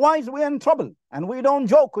 Otherwise, we're in trouble, and we don't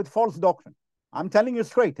joke with false doctrine. I'm telling you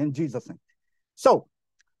straight in Jesus' name. So,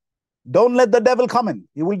 don't let the devil come in.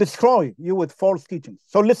 He will destroy you with false teachings.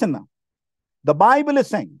 So listen now. The Bible is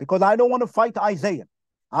saying, because I don't want to fight Isaiah.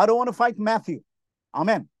 I don't want to fight Matthew.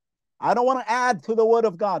 Amen. I don't want to add to the word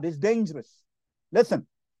of God. It's dangerous. Listen,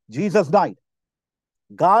 Jesus died.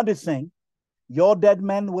 God is saying, your dead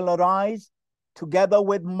men will arise together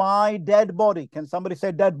with my dead body. Can somebody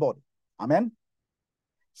say dead body? Amen.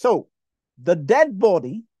 So the dead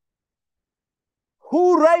body,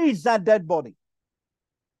 who raised that dead body?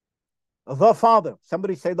 The Father.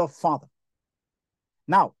 Somebody say the Father.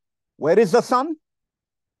 Now, where is the Son?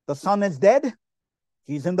 The Son is dead.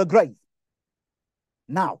 He's in the grave.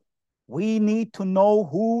 Now, we need to know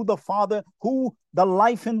who the Father, who the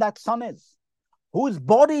life in that Son is. Whose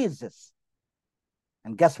body is this?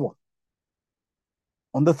 And guess what?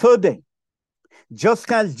 On the third day,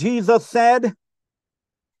 just as Jesus said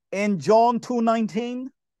in John 2:19,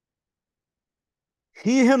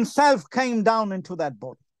 he himself came down into that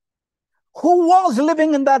body. Who was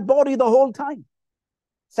living in that body the whole time?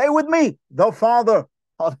 Say with me, the Father.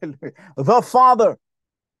 Hallelujah. The Father.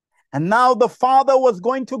 And now the Father was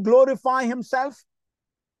going to glorify himself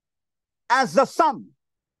as the Son.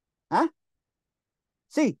 Huh?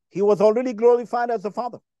 See, he was already glorified as the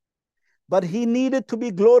Father. But he needed to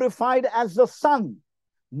be glorified as the Son.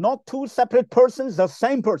 Not two separate persons, the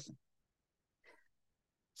same person.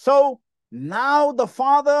 So now the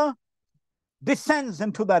Father descends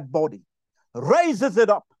into that body, raises it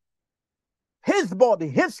up. His body,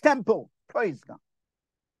 his temple. Praise God.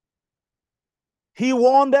 He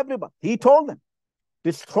warned everybody. He told them,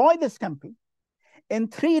 destroy this temple. In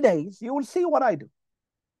 3 days, you will see what I do.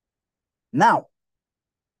 Now,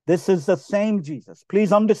 this is the same Jesus.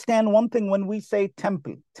 Please understand one thing when we say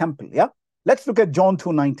temple, yeah? Let's look at John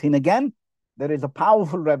 2:19 again. There is a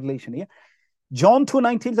powerful revelation here. John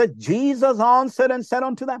 2:19 says, Jesus answered and said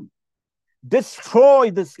unto them,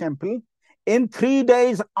 destroy this temple. In 3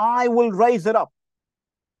 days, I will raise it up.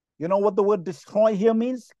 You know what the word destroy here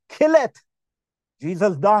means? Kill it.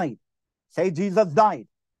 Jesus died. Say Jesus died.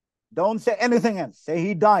 Don't say anything else. Say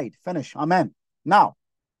he died. Finish. Amen. Now,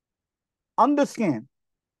 understand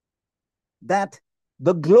that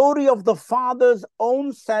the glory of the Father's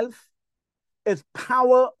own self is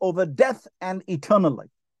power over death and eternal life.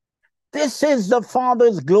 This is the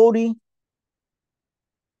Father's glory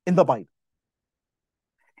in the Bible.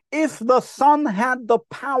 If the Son had the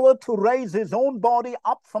power to raise his own body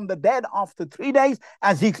up from the dead after 3 days,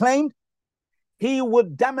 as he claimed, he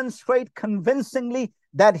would demonstrate convincingly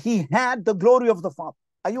that he had the glory of the Father.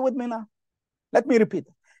 Are you with me now? Let me repeat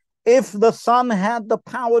it. If the Son had the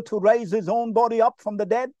power to raise his own body up from the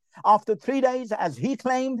dead after 3 days, as he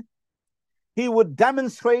claimed, he would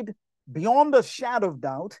demonstrate beyond a shadow of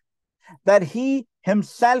doubt that he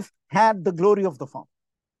himself had the glory of the Father.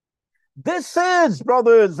 This is,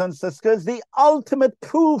 brothers and sisters, the ultimate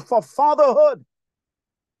proof of fatherhood,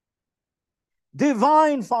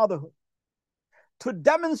 divine fatherhood, to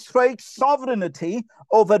demonstrate sovereignty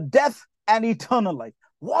over death and eternal life.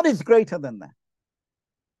 What is greater than that?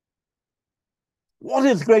 What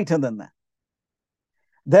is greater than that?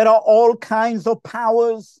 There are all kinds of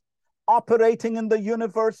powers operating in the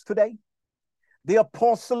universe today. The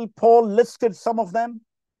Apostle Paul listed some of them.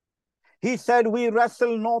 He said, we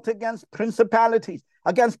wrestle not against principalities,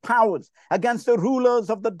 against powers, against the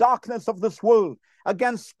rulers of the darkness of this world,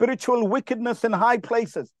 against spiritual wickedness in high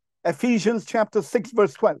places. Ephesians chapter 6,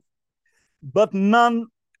 verse 12. But none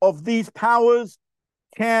of these powers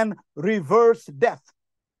can reverse death.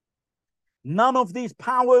 None of these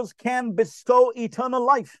powers can bestow eternal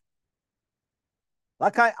life.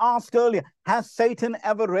 Like I asked earlier, has Satan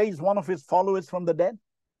ever raised one of his followers from the dead?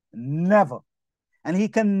 Never. And he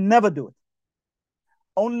can never do it.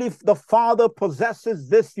 Only the Father possesses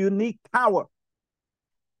this unique power.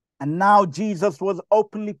 And now Jesus was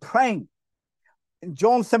openly praying in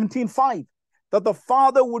John 17:5 that the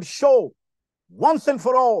Father would show once and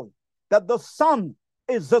for all that the Son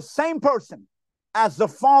is the same person as the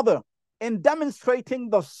Father in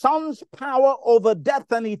demonstrating the Son's power over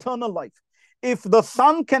death and eternal life. If the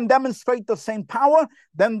Son can demonstrate the same power,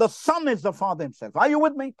 then the Son is the Father himself. Are you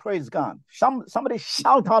with me? Praise God. Somebody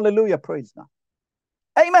shout hallelujah, praise God.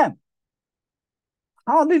 Amen.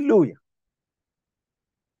 Hallelujah.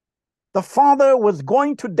 The Father was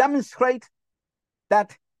going to demonstrate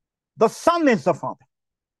that the Son is the Father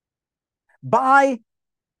by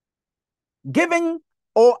giving,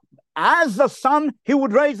 or as the Son, he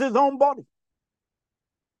would raise his own body.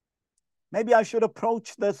 Maybe I should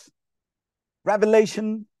approach this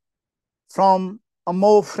revelation from a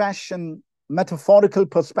more fresh and metaphorical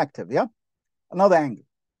perspective, yeah? Another angle.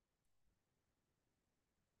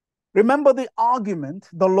 Remember the argument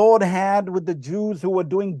the Lord had with the Jews who were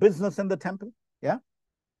doing business in the temple, yeah?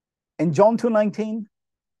 In John 2:19,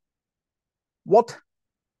 what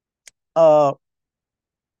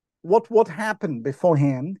happened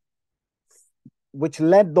beforehand, which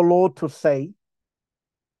led the Lord to say,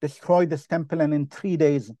 destroy this temple and in 3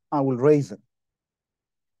 days I will raise it.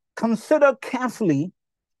 Consider carefully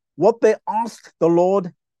what they asked the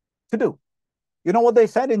Lord to do. You know what they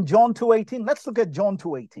said in John 2:18? Let's look at John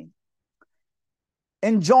 2:18.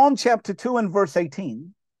 In John chapter 2 and verse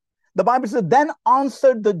 18, the Bible says, then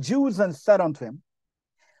answered the Jews and said unto him,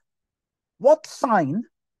 what sign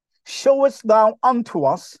showest thou unto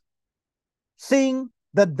us, seeing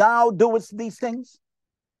that thou doest these things?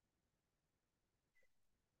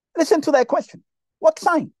 Listen to that question. What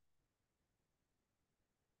sign?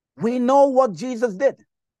 We know what Jesus did.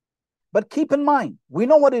 But keep in mind, we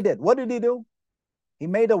know what he did. What did he do? He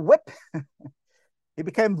made a whip. He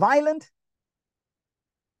became violent.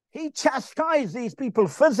 He chastised these people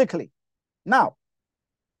physically. Now,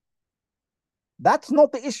 that's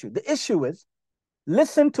not the issue. The issue is,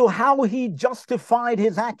 listen to how he justified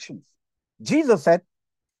his actions. Jesus said,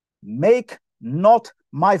 make not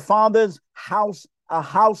my Father's house a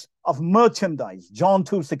house of merchandise. John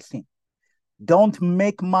 2:16. Don't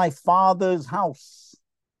make my Father's house.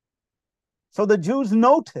 So the Jews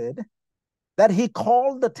noted that he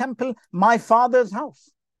called the temple my Father's house.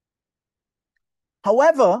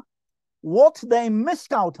 However, what they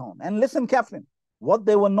missed out on, and listen carefully, what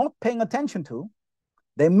they were not paying attention to,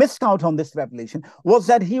 they missed out on this revelation, was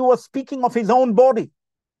that he was speaking of his own body.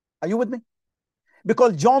 Are you with me?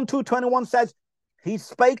 Because John 2:21 says, he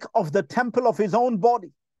spake of the temple of his own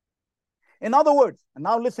body. In other words, and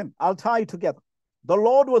now listen, I'll tie it together. The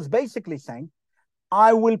Lord was basically saying,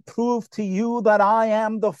 I will prove to you that I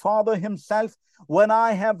am the Father himself when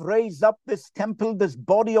I have raised up this temple, this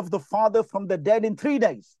body of the Father from the dead in 3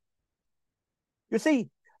 days. You see,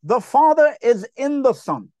 the Father is in the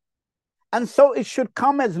Son. And so it should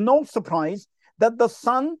come as no surprise that the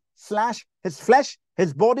Son / his flesh,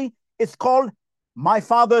 his body, is called my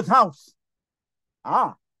Father's house.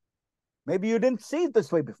 Maybe you didn't see it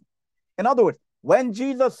this way before. In other words, when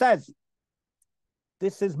Jesus says,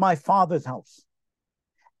 this is my Father's house,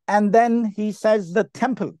 and then he says the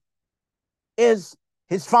temple is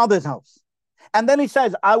his Father's house, and then he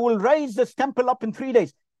says, I will raise this temple up in 3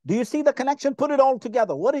 days. Do you see the connection? Put it all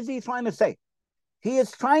together. What is he trying to say? He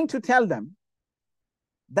is trying to tell them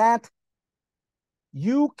that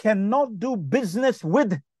you cannot do business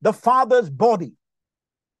with the Father's body.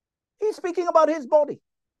 He's speaking about his body.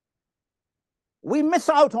 We miss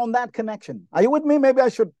out on that connection. Are you with me? Maybe I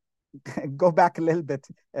should go back a little bit.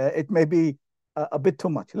 It may be a bit too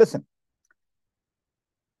much. Listen.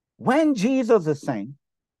 When Jesus is saying,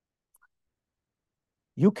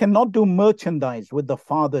 you cannot do merchandise with the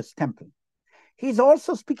Father's temple, he's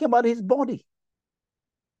also speaking about his body.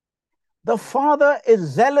 The Father is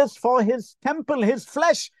zealous for his temple, his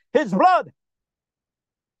flesh, his blood.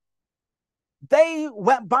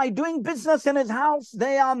 By doing business in his house,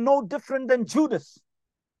 they are no different than Judas.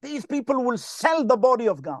 These people will sell the body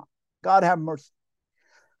of God. God have mercy.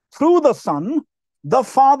 Through the Son, the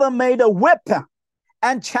Father made a whip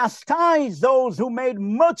and chastised those who made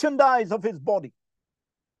merchandise of his body.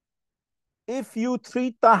 If you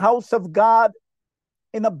treat the house of God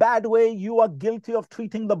in a bad way, you are guilty of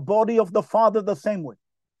treating the body of the Father the same way.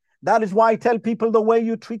 That is why I tell people the way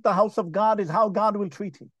you treat the house of God is how God will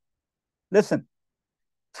treat you. Listen,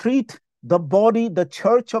 treat the body, the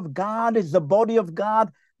church of God is the body of God.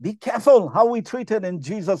 Be careful how we treat it in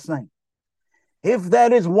Jesus' name. If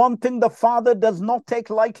there is one thing the Father does not take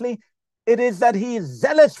lightly, it is that he is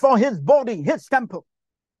zealous for his body, his temple.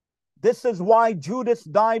 This is why Judas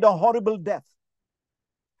died a horrible death.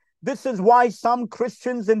 This is why some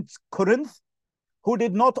Christians in Corinth who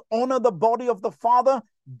did not honor the body of the Father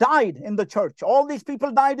died in the church. All these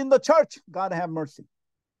people died in the church. God have mercy.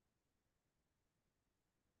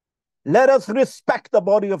 Let us respect the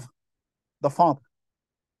body of the Father.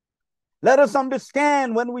 Let us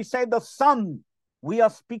understand when we say the Son, we are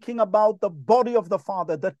speaking about the body of the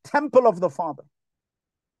Father, the temple of the Father.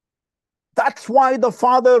 That's why the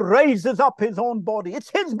Father raises up his own body. It's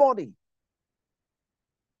his body.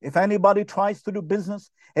 If anybody tries to do business,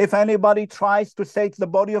 if anybody tries to say it's the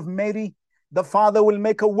body of Mary, the Father will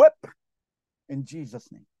make a whip in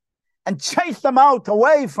Jesus' name and chase them out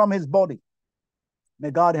away from his body. May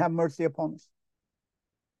God have mercy upon us.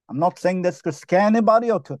 I'm not saying this to scare anybody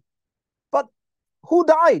but who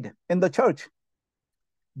died in the church?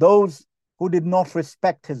 Those who did not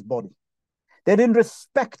respect his body. They didn't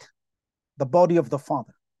respect the body of the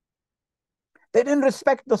Father. They didn't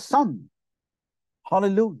respect the Son.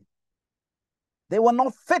 Hallelujah. They were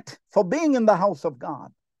not fit for being in the house of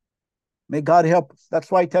God. May God help us. That's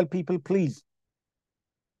why I tell people, please,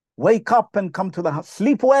 wake up and come to the house.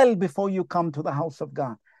 Sleep well before you come to the house of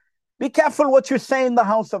God. Be careful what you say in the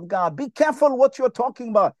house of God. Be careful what you're talking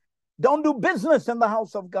about. Don't do business in the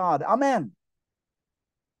house of God. Amen.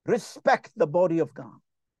 Respect the body of God.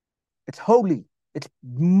 It's holy. It's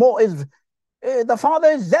more, is the Father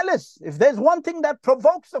is zealous. If there's one thing that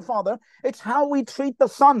provokes the Father, it's how we treat the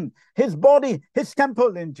Son, his body, his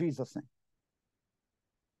temple, in Jesus' name.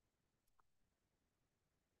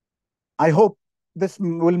 I hope this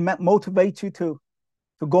will motivate you to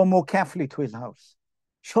go more carefully to his house.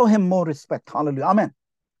 Show him more respect. Hallelujah. Amen.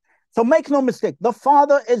 So make no mistake, the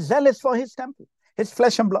Father is zealous for his temple, his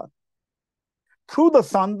flesh and blood. Through the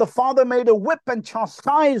Son, the Father made a whip and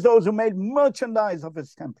chastised those who made merchandise of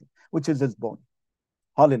his temple, which is his body.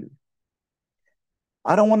 Hallelujah.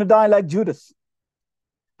 I don't want to die like Judas.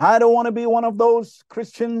 I don't want to be one of those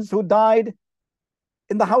Christians who died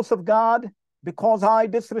in the house of God because I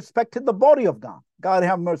disrespected the body of God. God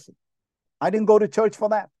have mercy. I didn't go to church for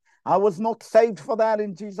that. I was not saved for that,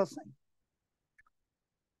 in Jesus' name.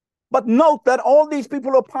 But note that all these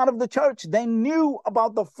people are part of the church. They knew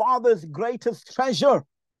about the Father's greatest treasure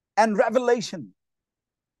and revelation,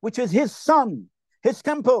 which is his Son, his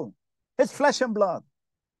temple, his flesh and blood.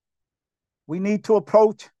 We need to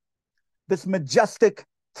approach this majestic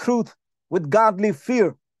truth with godly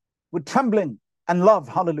fear, with trembling and love.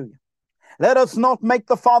 Hallelujah. Let us not make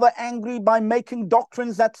the Father angry by making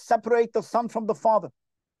doctrines that separate the Son from the Father.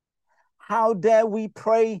 How dare we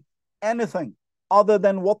pray anything other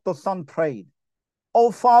than what the Son prayed?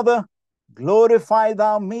 O Father, glorify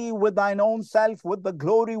thou me with thine own self, with the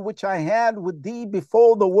glory which I had with thee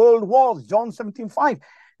before the world was. John 17:5.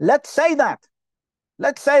 Let's say that.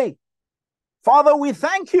 Let's say, Father, we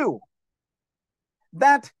thank you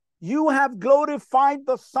that you have glorified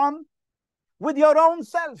the Son with your own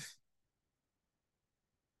self.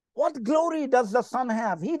 What glory does the Son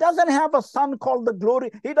have? He doesn't have a Son called the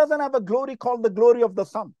glory. He doesn't have a glory called the glory of the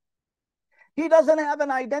Son. He doesn't have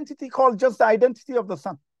an identity called just the identity of the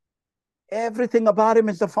Son. Everything about him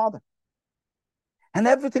is the Father. And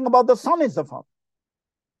everything about the Son is the Father.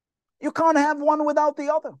 You can't have one without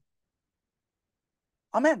the other.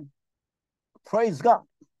 Amen. Praise God.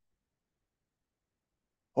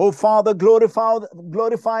 O Father,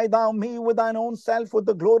 glorify thou me with thine own self, with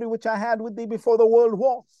the glory which I had with thee before the world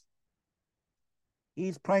was.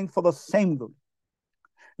 He's praying for the same glory.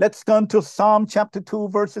 Let's turn to Psalm chapter 2,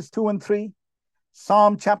 verses 2 and 3.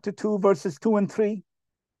 Psalm chapter 2, verses 2 and 3.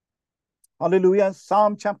 Hallelujah.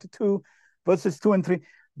 Psalm chapter 2, verses 2 and 3.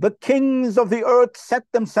 The kings of the earth set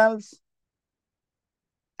themselves,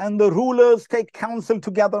 and the rulers take counsel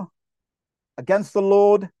together against the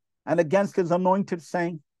Lord and against his anointed,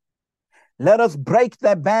 saying, let us break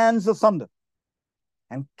their bands asunder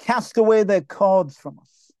and cast away their cords from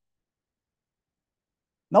us.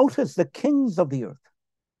 Notice the kings of the earth.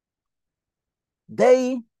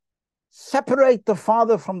 They separate the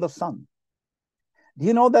Father from the Son. Do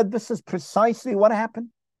you know that this is precisely what happened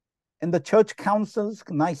in the church councils,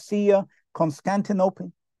 Nicaea,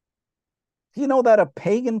 Constantinople? Do you know that a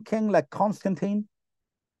pagan king like Constantine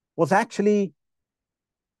was actually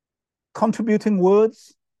contributing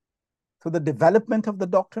words to the development of the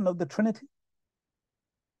doctrine of the Trinity?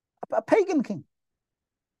 A pagan king.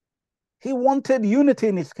 He wanted unity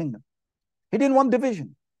in his kingdom. He didn't want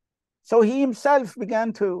division. So he himself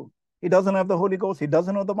he doesn't have the Holy Ghost. He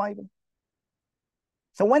doesn't know the Bible.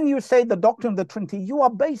 So when you say the doctrine of the Trinity, you are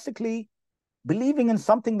basically believing in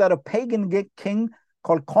something that a pagan king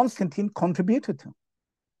called Constantine contributed to.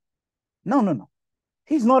 No.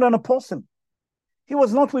 He's not an apostle. He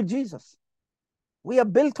was not with Jesus. We are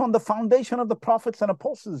built on the foundation of the prophets and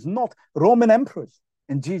apostles, not Roman emperors,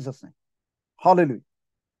 in Jesus' name. Hallelujah.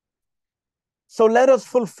 So let us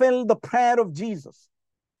fulfill the prayer of Jesus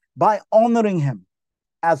by honoring him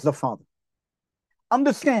as the Father.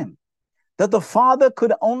 Understand that the Father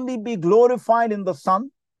could only be glorified in the Son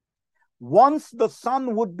once the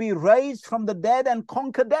Son would be raised from the dead and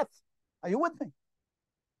conquer death. Are you with me?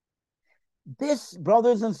 This,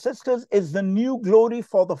 brothers and sisters, is the new glory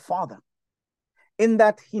for the Father, in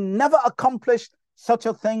that he never accomplished such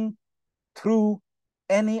a thing through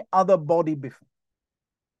any other body before.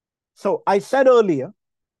 So I said earlier,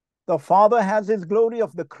 the Father has his glory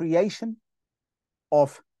of the creation,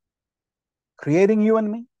 of creating you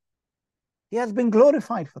and me. He has been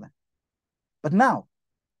glorified for that. But now,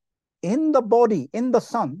 in the body, in the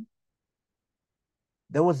Son,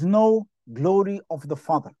 there was no glory of the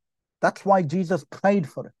Father. That's why Jesus prayed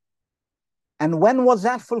for it. And when was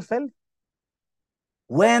that fulfilled?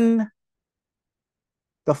 When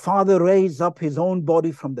the Father raised up his own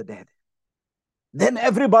body from the dead. Then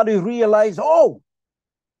everybody realized, oh,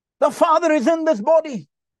 the Father is in this body.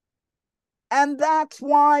 And that's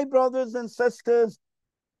why, brothers and sisters,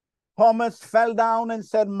 Thomas fell down and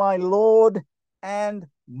said, my Lord and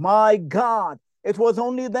my God. It was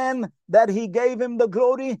only then that he gave him the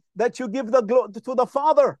glory that you give the glory to the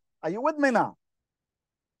Father. Are you with me now?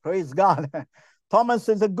 Praise God. Thomas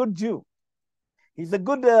is a good Jew. He's a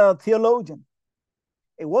good theologian.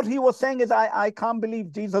 What he was saying is, I can't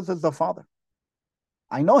believe Jesus is the Father.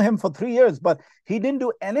 I know him for 3 years, but he didn't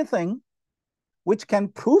do anything which can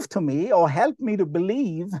prove to me or help me to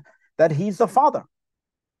believe that he's the Father.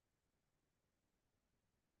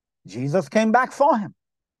 Jesus came back for him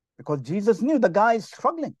because Jesus knew the guy is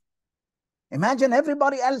struggling. Imagine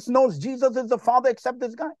everybody else knows Jesus is the Father except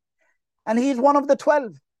this guy. And he's one of the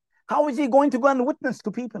 12. How is he going to go and witness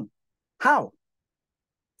to people? How?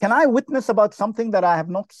 Can I witness about something that I have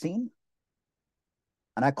not seen?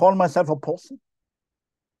 And I call myself a apostle?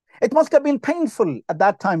 It must have been painful at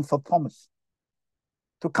that time for Thomas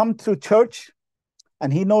to come to church,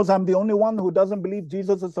 and he knows I'm the only one who doesn't believe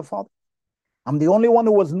Jesus is the Father. I'm the only one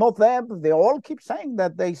who was not there. But they all keep saying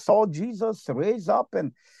that they saw Jesus raise up.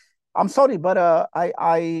 And I'm sorry, but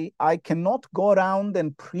I cannot go around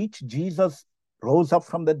and preach Jesus rose up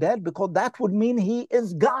from the dead, because that would mean he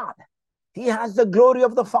is God. He has the glory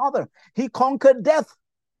of the Father. He conquered death.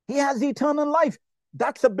 He has eternal life.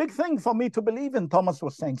 That's a big thing for me to believe in, Thomas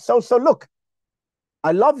was saying. So look,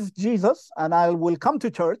 I love Jesus and I will come to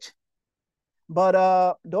church,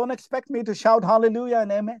 but don't expect me to shout hallelujah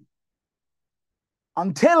and amen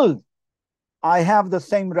until I have the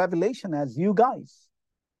same revelation as you guys.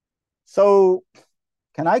 So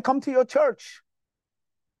can I come to your church?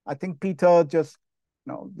 I think Peter just,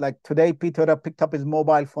 like today, Peter picked up his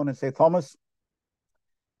mobile phone and said, Thomas,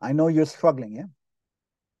 I know you're struggling, yeah?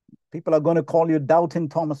 People are going to call you Doubting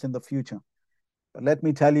Thomas in the future. But let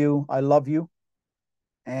me tell you, I love you.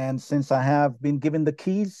 And since I have been given the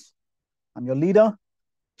keys, I'm your leader,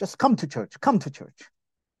 just come to church. Come to church.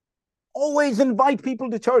 Always invite people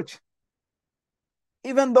to church,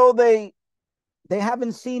 even though they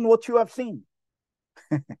haven't seen what you have seen.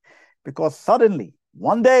 Because suddenly,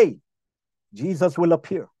 one day, Jesus will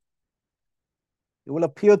appear. He will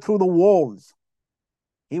appear through the walls.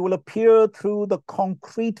 He will appear through the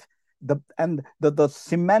concrete, the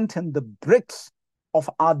cement and the bricks of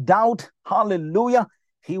our doubt. Hallelujah.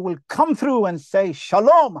 He will come through and say,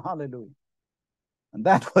 Shalom, hallelujah. And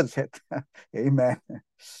that was it. Amen.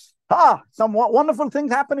 Some wonderful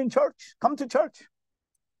things happen in church. Come to church.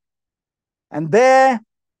 And there,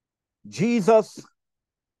 Jesus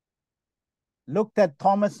looked at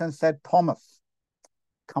Thomas and said, Thomas,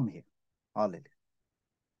 come here. Hallelujah.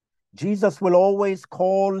 Jesus will always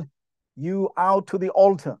call you out to the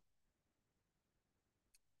altar.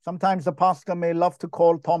 Sometimes the pastor may love to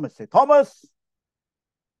call Thomas. Say, Thomas,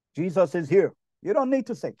 Jesus is here. You don't need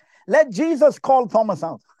to say. Let Jesus call Thomas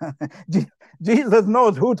out. Jesus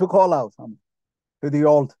knows who to call out to the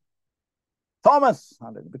altar. Thomas,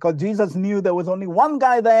 because Jesus knew there was only one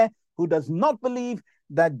guy there who does not believe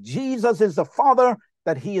that Jesus is the Father,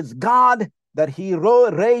 that he is God, that he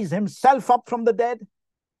raised himself up from the dead.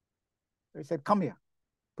 He said, come here,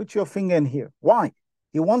 put your finger in here. Why?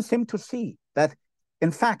 He wants him to see that,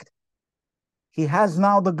 in fact, he has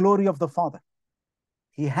now the glory of the Father.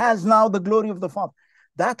 He has now the glory of the Father.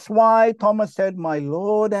 That's why Thomas said, my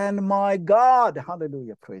Lord and my God.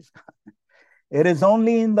 Hallelujah, praise God. It is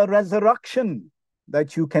only in the resurrection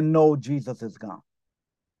that you can know Jesus is God.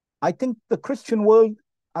 I think the Christian world,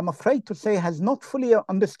 I'm afraid to say, has not fully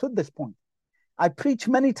understood this point. I preach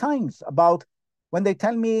many times about when they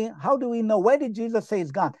tell me, how do we know? Where did Jesus say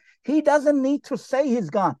he's God? He doesn't need to say he's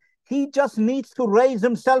God. He just needs to raise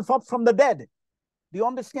himself up from the dead. Do you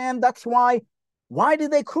understand? That's why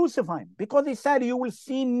did they crucify him? Because he said, you will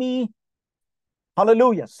see me,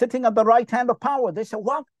 hallelujah, sitting at the right hand of power. They said,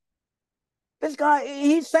 what? This guy,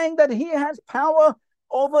 he's saying that he has power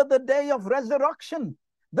over the day of resurrection,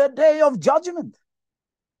 the day of judgment.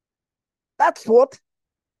 That's what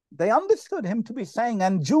they understood him to be saying.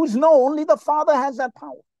 And Jews know only the Father has that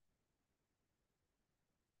power.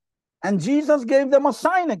 And Jesus gave them a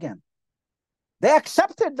sign again. They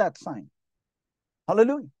accepted that sign.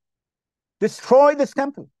 Hallelujah. Destroy this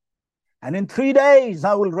temple, and in 3 days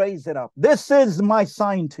I will raise it up. This is my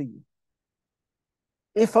sign to you.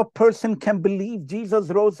 If a person can believe Jesus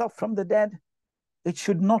rose up from the dead, it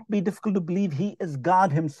should not be difficult to believe he is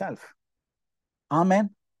God himself. Amen.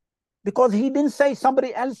 Because he didn't say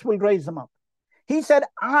somebody else will raise him up. He said,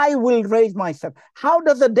 I will raise myself. How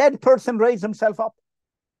does a dead person raise himself up?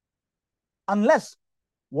 Unless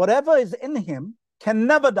whatever is in him can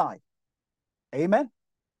never die. Amen.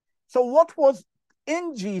 So what was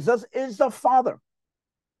in Jesus is the Father.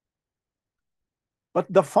 But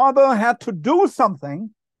the Father had to do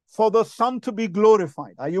something for the Son to be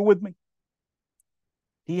glorified. Are you with me?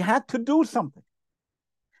 He had to do something.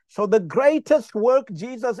 So the greatest work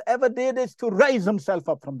Jesus ever did is to raise himself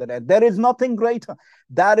up from the dead. There is nothing greater.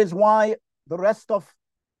 That is why the rest of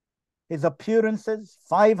his appearances,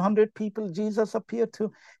 500 people Jesus appeared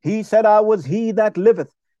to, he said, I was he that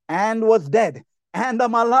liveth and was dead and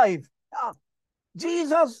am alive.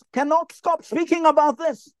 Jesus cannot stop speaking about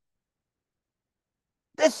this.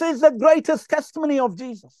 This is the greatest testimony of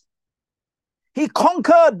Jesus. He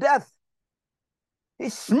conquered death. He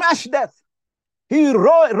smashed death. He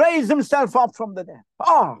raised himself up from the dead.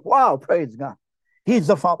 Oh, wow, praise God. He's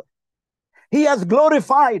the Father. He has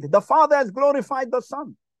glorified, the Father has glorified the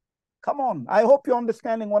Son. Come on, I hope you're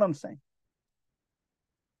understanding what I'm saying.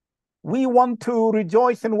 We want to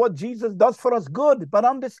rejoice in what Jesus does for us, good, but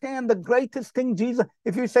understand the greatest thing Jesus,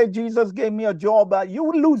 if you say Jesus gave me a job, you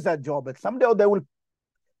will lose that job. Someday they will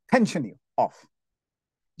pension you off.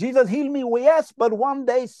 Jesus healed me, well, yes, but one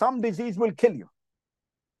day some disease will kill you.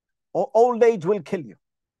 Or old age will kill you.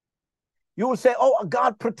 You will say, oh,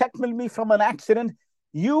 God protected me from an accident.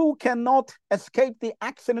 You cannot escape the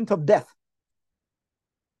accident of death.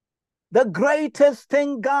 The greatest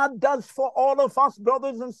thing God does for all of us,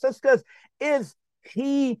 brothers and sisters, is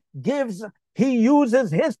He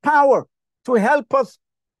uses His power to help us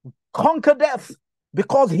conquer death,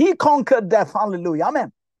 because He conquered death. Hallelujah.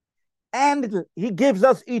 Amen. And He gives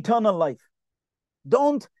us eternal life.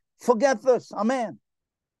 Don't forget this. Amen.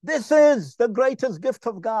 This is the greatest gift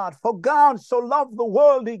of God. For God so loved the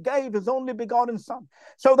world, He gave His only begotten Son,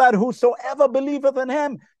 so that whosoever believeth in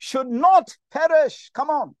Him should not perish. Come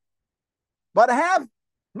on. But have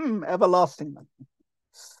everlasting life.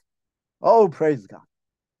 Oh, praise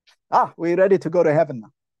God. We're ready to go to heaven now.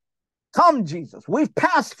 Come, Jesus. We've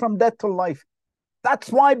passed from death to life. That's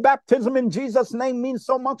why baptism in Jesus' name means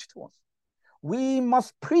so much to us. We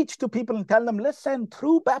must preach to people and tell them, listen,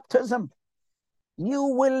 through baptism, you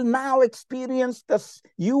will now experience this.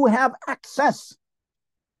 You have access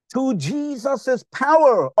to Jesus's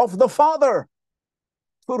power of the Father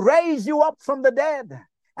to raise you up from the dead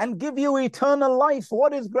and give you eternal life.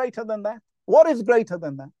 What is greater than that? What is greater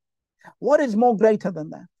than that? What is more greater than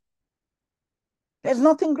that? There's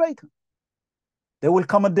nothing greater. There will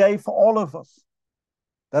come a day for all of us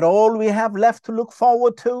that all we have left to look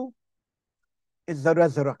forward to is the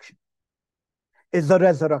resurrection. Is the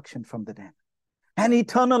resurrection from the dead. And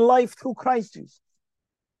eternal life through Christ Jesus.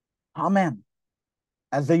 Amen.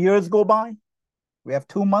 As the years go by, we have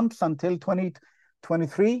 2 months until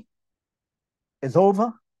 2023 is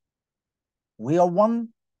over. We are 1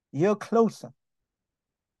 year closer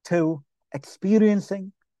to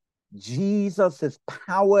experiencing Jesus'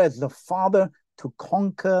 power as the Father to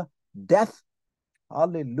conquer death.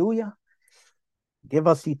 Hallelujah. Give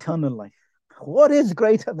us eternal life. What is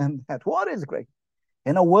greater than that? What is great?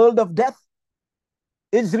 In a world of death,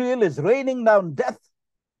 Israel is raining down death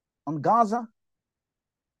on Gaza.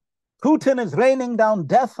 Putin is raining down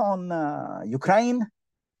death on Ukraine.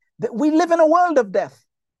 We live in a world of death.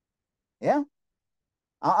 Yeah?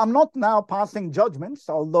 I'm not now passing judgments,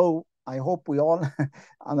 although I hope we all,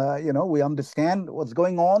 we understand what's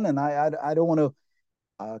going on, and I don't want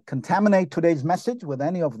to contaminate today's message with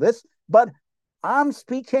any of this, but I'm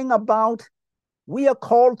speaking about we are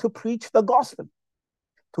called to preach the gospel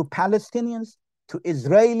to Palestinians, to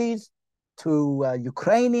Israelis, to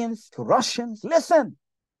Ukrainians, to Russians. Listen,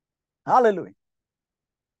 hallelujah.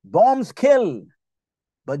 Bombs kill,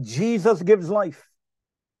 but Jesus gives life,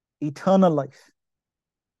 eternal life.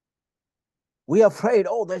 We are afraid,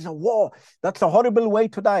 oh, there's a war. That's a horrible way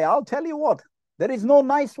to die. I'll tell you what, there is no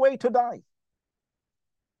nice way to die.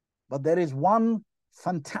 But there is one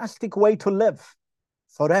fantastic way to live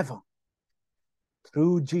forever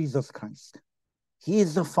through Jesus Christ. He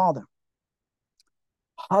is the Father.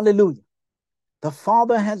 Hallelujah. The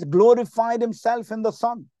Father has glorified Himself in the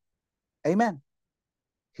Son. Amen.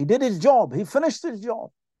 He did His job. He finished His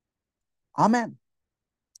job. Amen.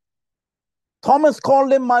 Thomas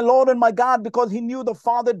called Him my Lord and my God because he knew the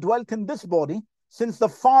Father dwelt in this body, since the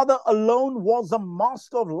Father alone was the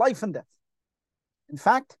master of life and death. In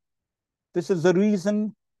fact, this is the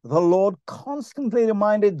reason the Lord constantly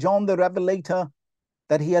reminded John the Revelator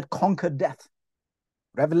that he had conquered death.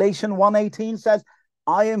 Revelation 1:18 says,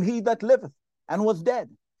 I am he that liveth and was dead.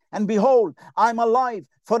 And behold, I'm alive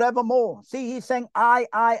forevermore. See, he's saying, I.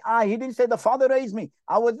 He didn't say the Father raised me.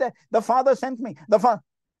 I was there. The Father sent me.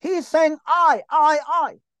 He's saying, I.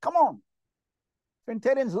 Come on.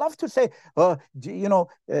 Trinitarians love to say,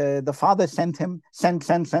 the Father sent him,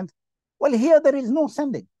 sent. Well, here there is no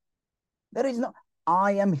sending. There is no,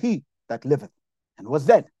 I am he that liveth and was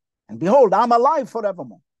dead. And behold, I'm alive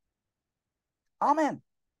forevermore. Amen.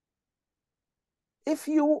 If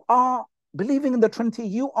you are believing in the Trinity,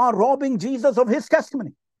 you are robbing Jesus of his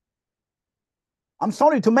testimony. I'm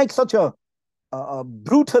sorry to make such a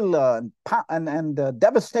brutal and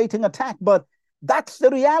devastating attack, but that's the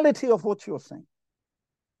reality of what you're saying.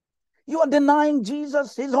 You are denying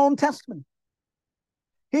Jesus his own testimony.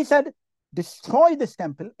 He said, destroy this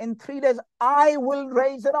temple. In 3 days, I will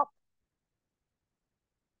raise it up.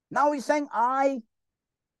 Now he's saying, I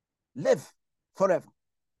live forever.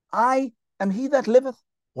 I am he that liveth,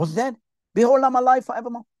 was dead. Behold, I'm alive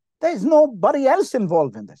forevermore. There is nobody else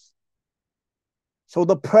involved in this. So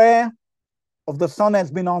the prayer of the Son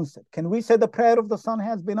has been answered. Can we say the prayer of the Son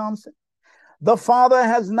has been answered? The Father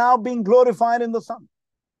has now been glorified in the Son.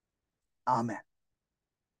 Amen.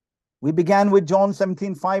 We began with John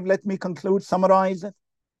 17:5. Let me conclude, summarize it.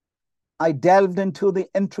 I delved into the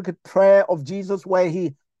intricate prayer of Jesus where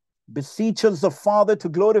he beseeches the Father to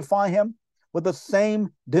glorify him with the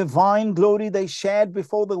same divine glory they shared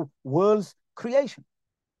before the world's creation.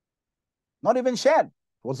 Not even shared.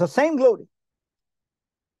 It was the same glory.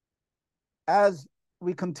 As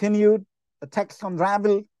we continued, the text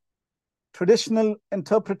unraveled, traditional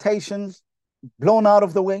interpretations blown out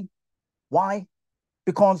of the way. Why?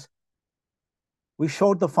 Because we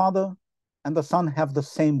showed the Father and the Son have the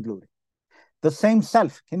same glory, the same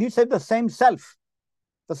self. Can you say the same self?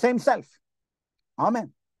 The same self.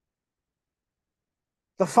 Amen.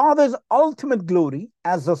 The Father's ultimate glory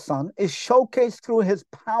as the Son is showcased through his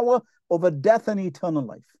power over death and eternal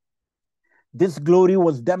life. This glory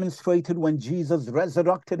was demonstrated when Jesus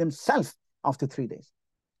resurrected himself after 3 days.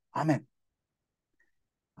 Amen.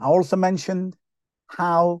 I also mentioned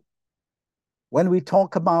how when we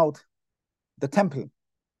talk about the temple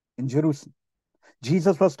in Jerusalem,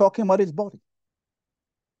 Jesus was talking about his body.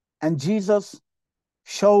 And Jesus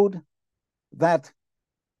showed that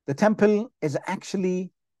the temple is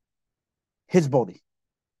actually his body.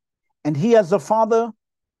 And he, as the Father,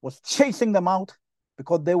 was chasing them out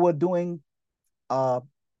because they were doing,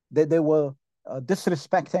 they were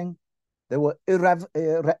disrespecting, they were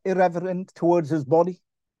irreverent towards his body.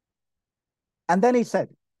 And then he said,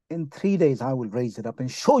 in 3 days, I will raise it up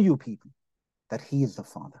and show you people that he is the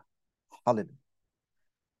Father. Hallelujah.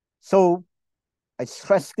 So I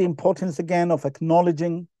stress the importance again of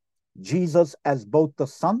acknowledging Jesus as both the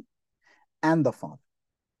Son and the Father.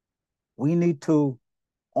 We need to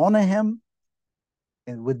honor him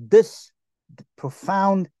and with this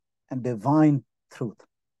profound and divine truth.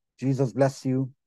 Jesus bless you.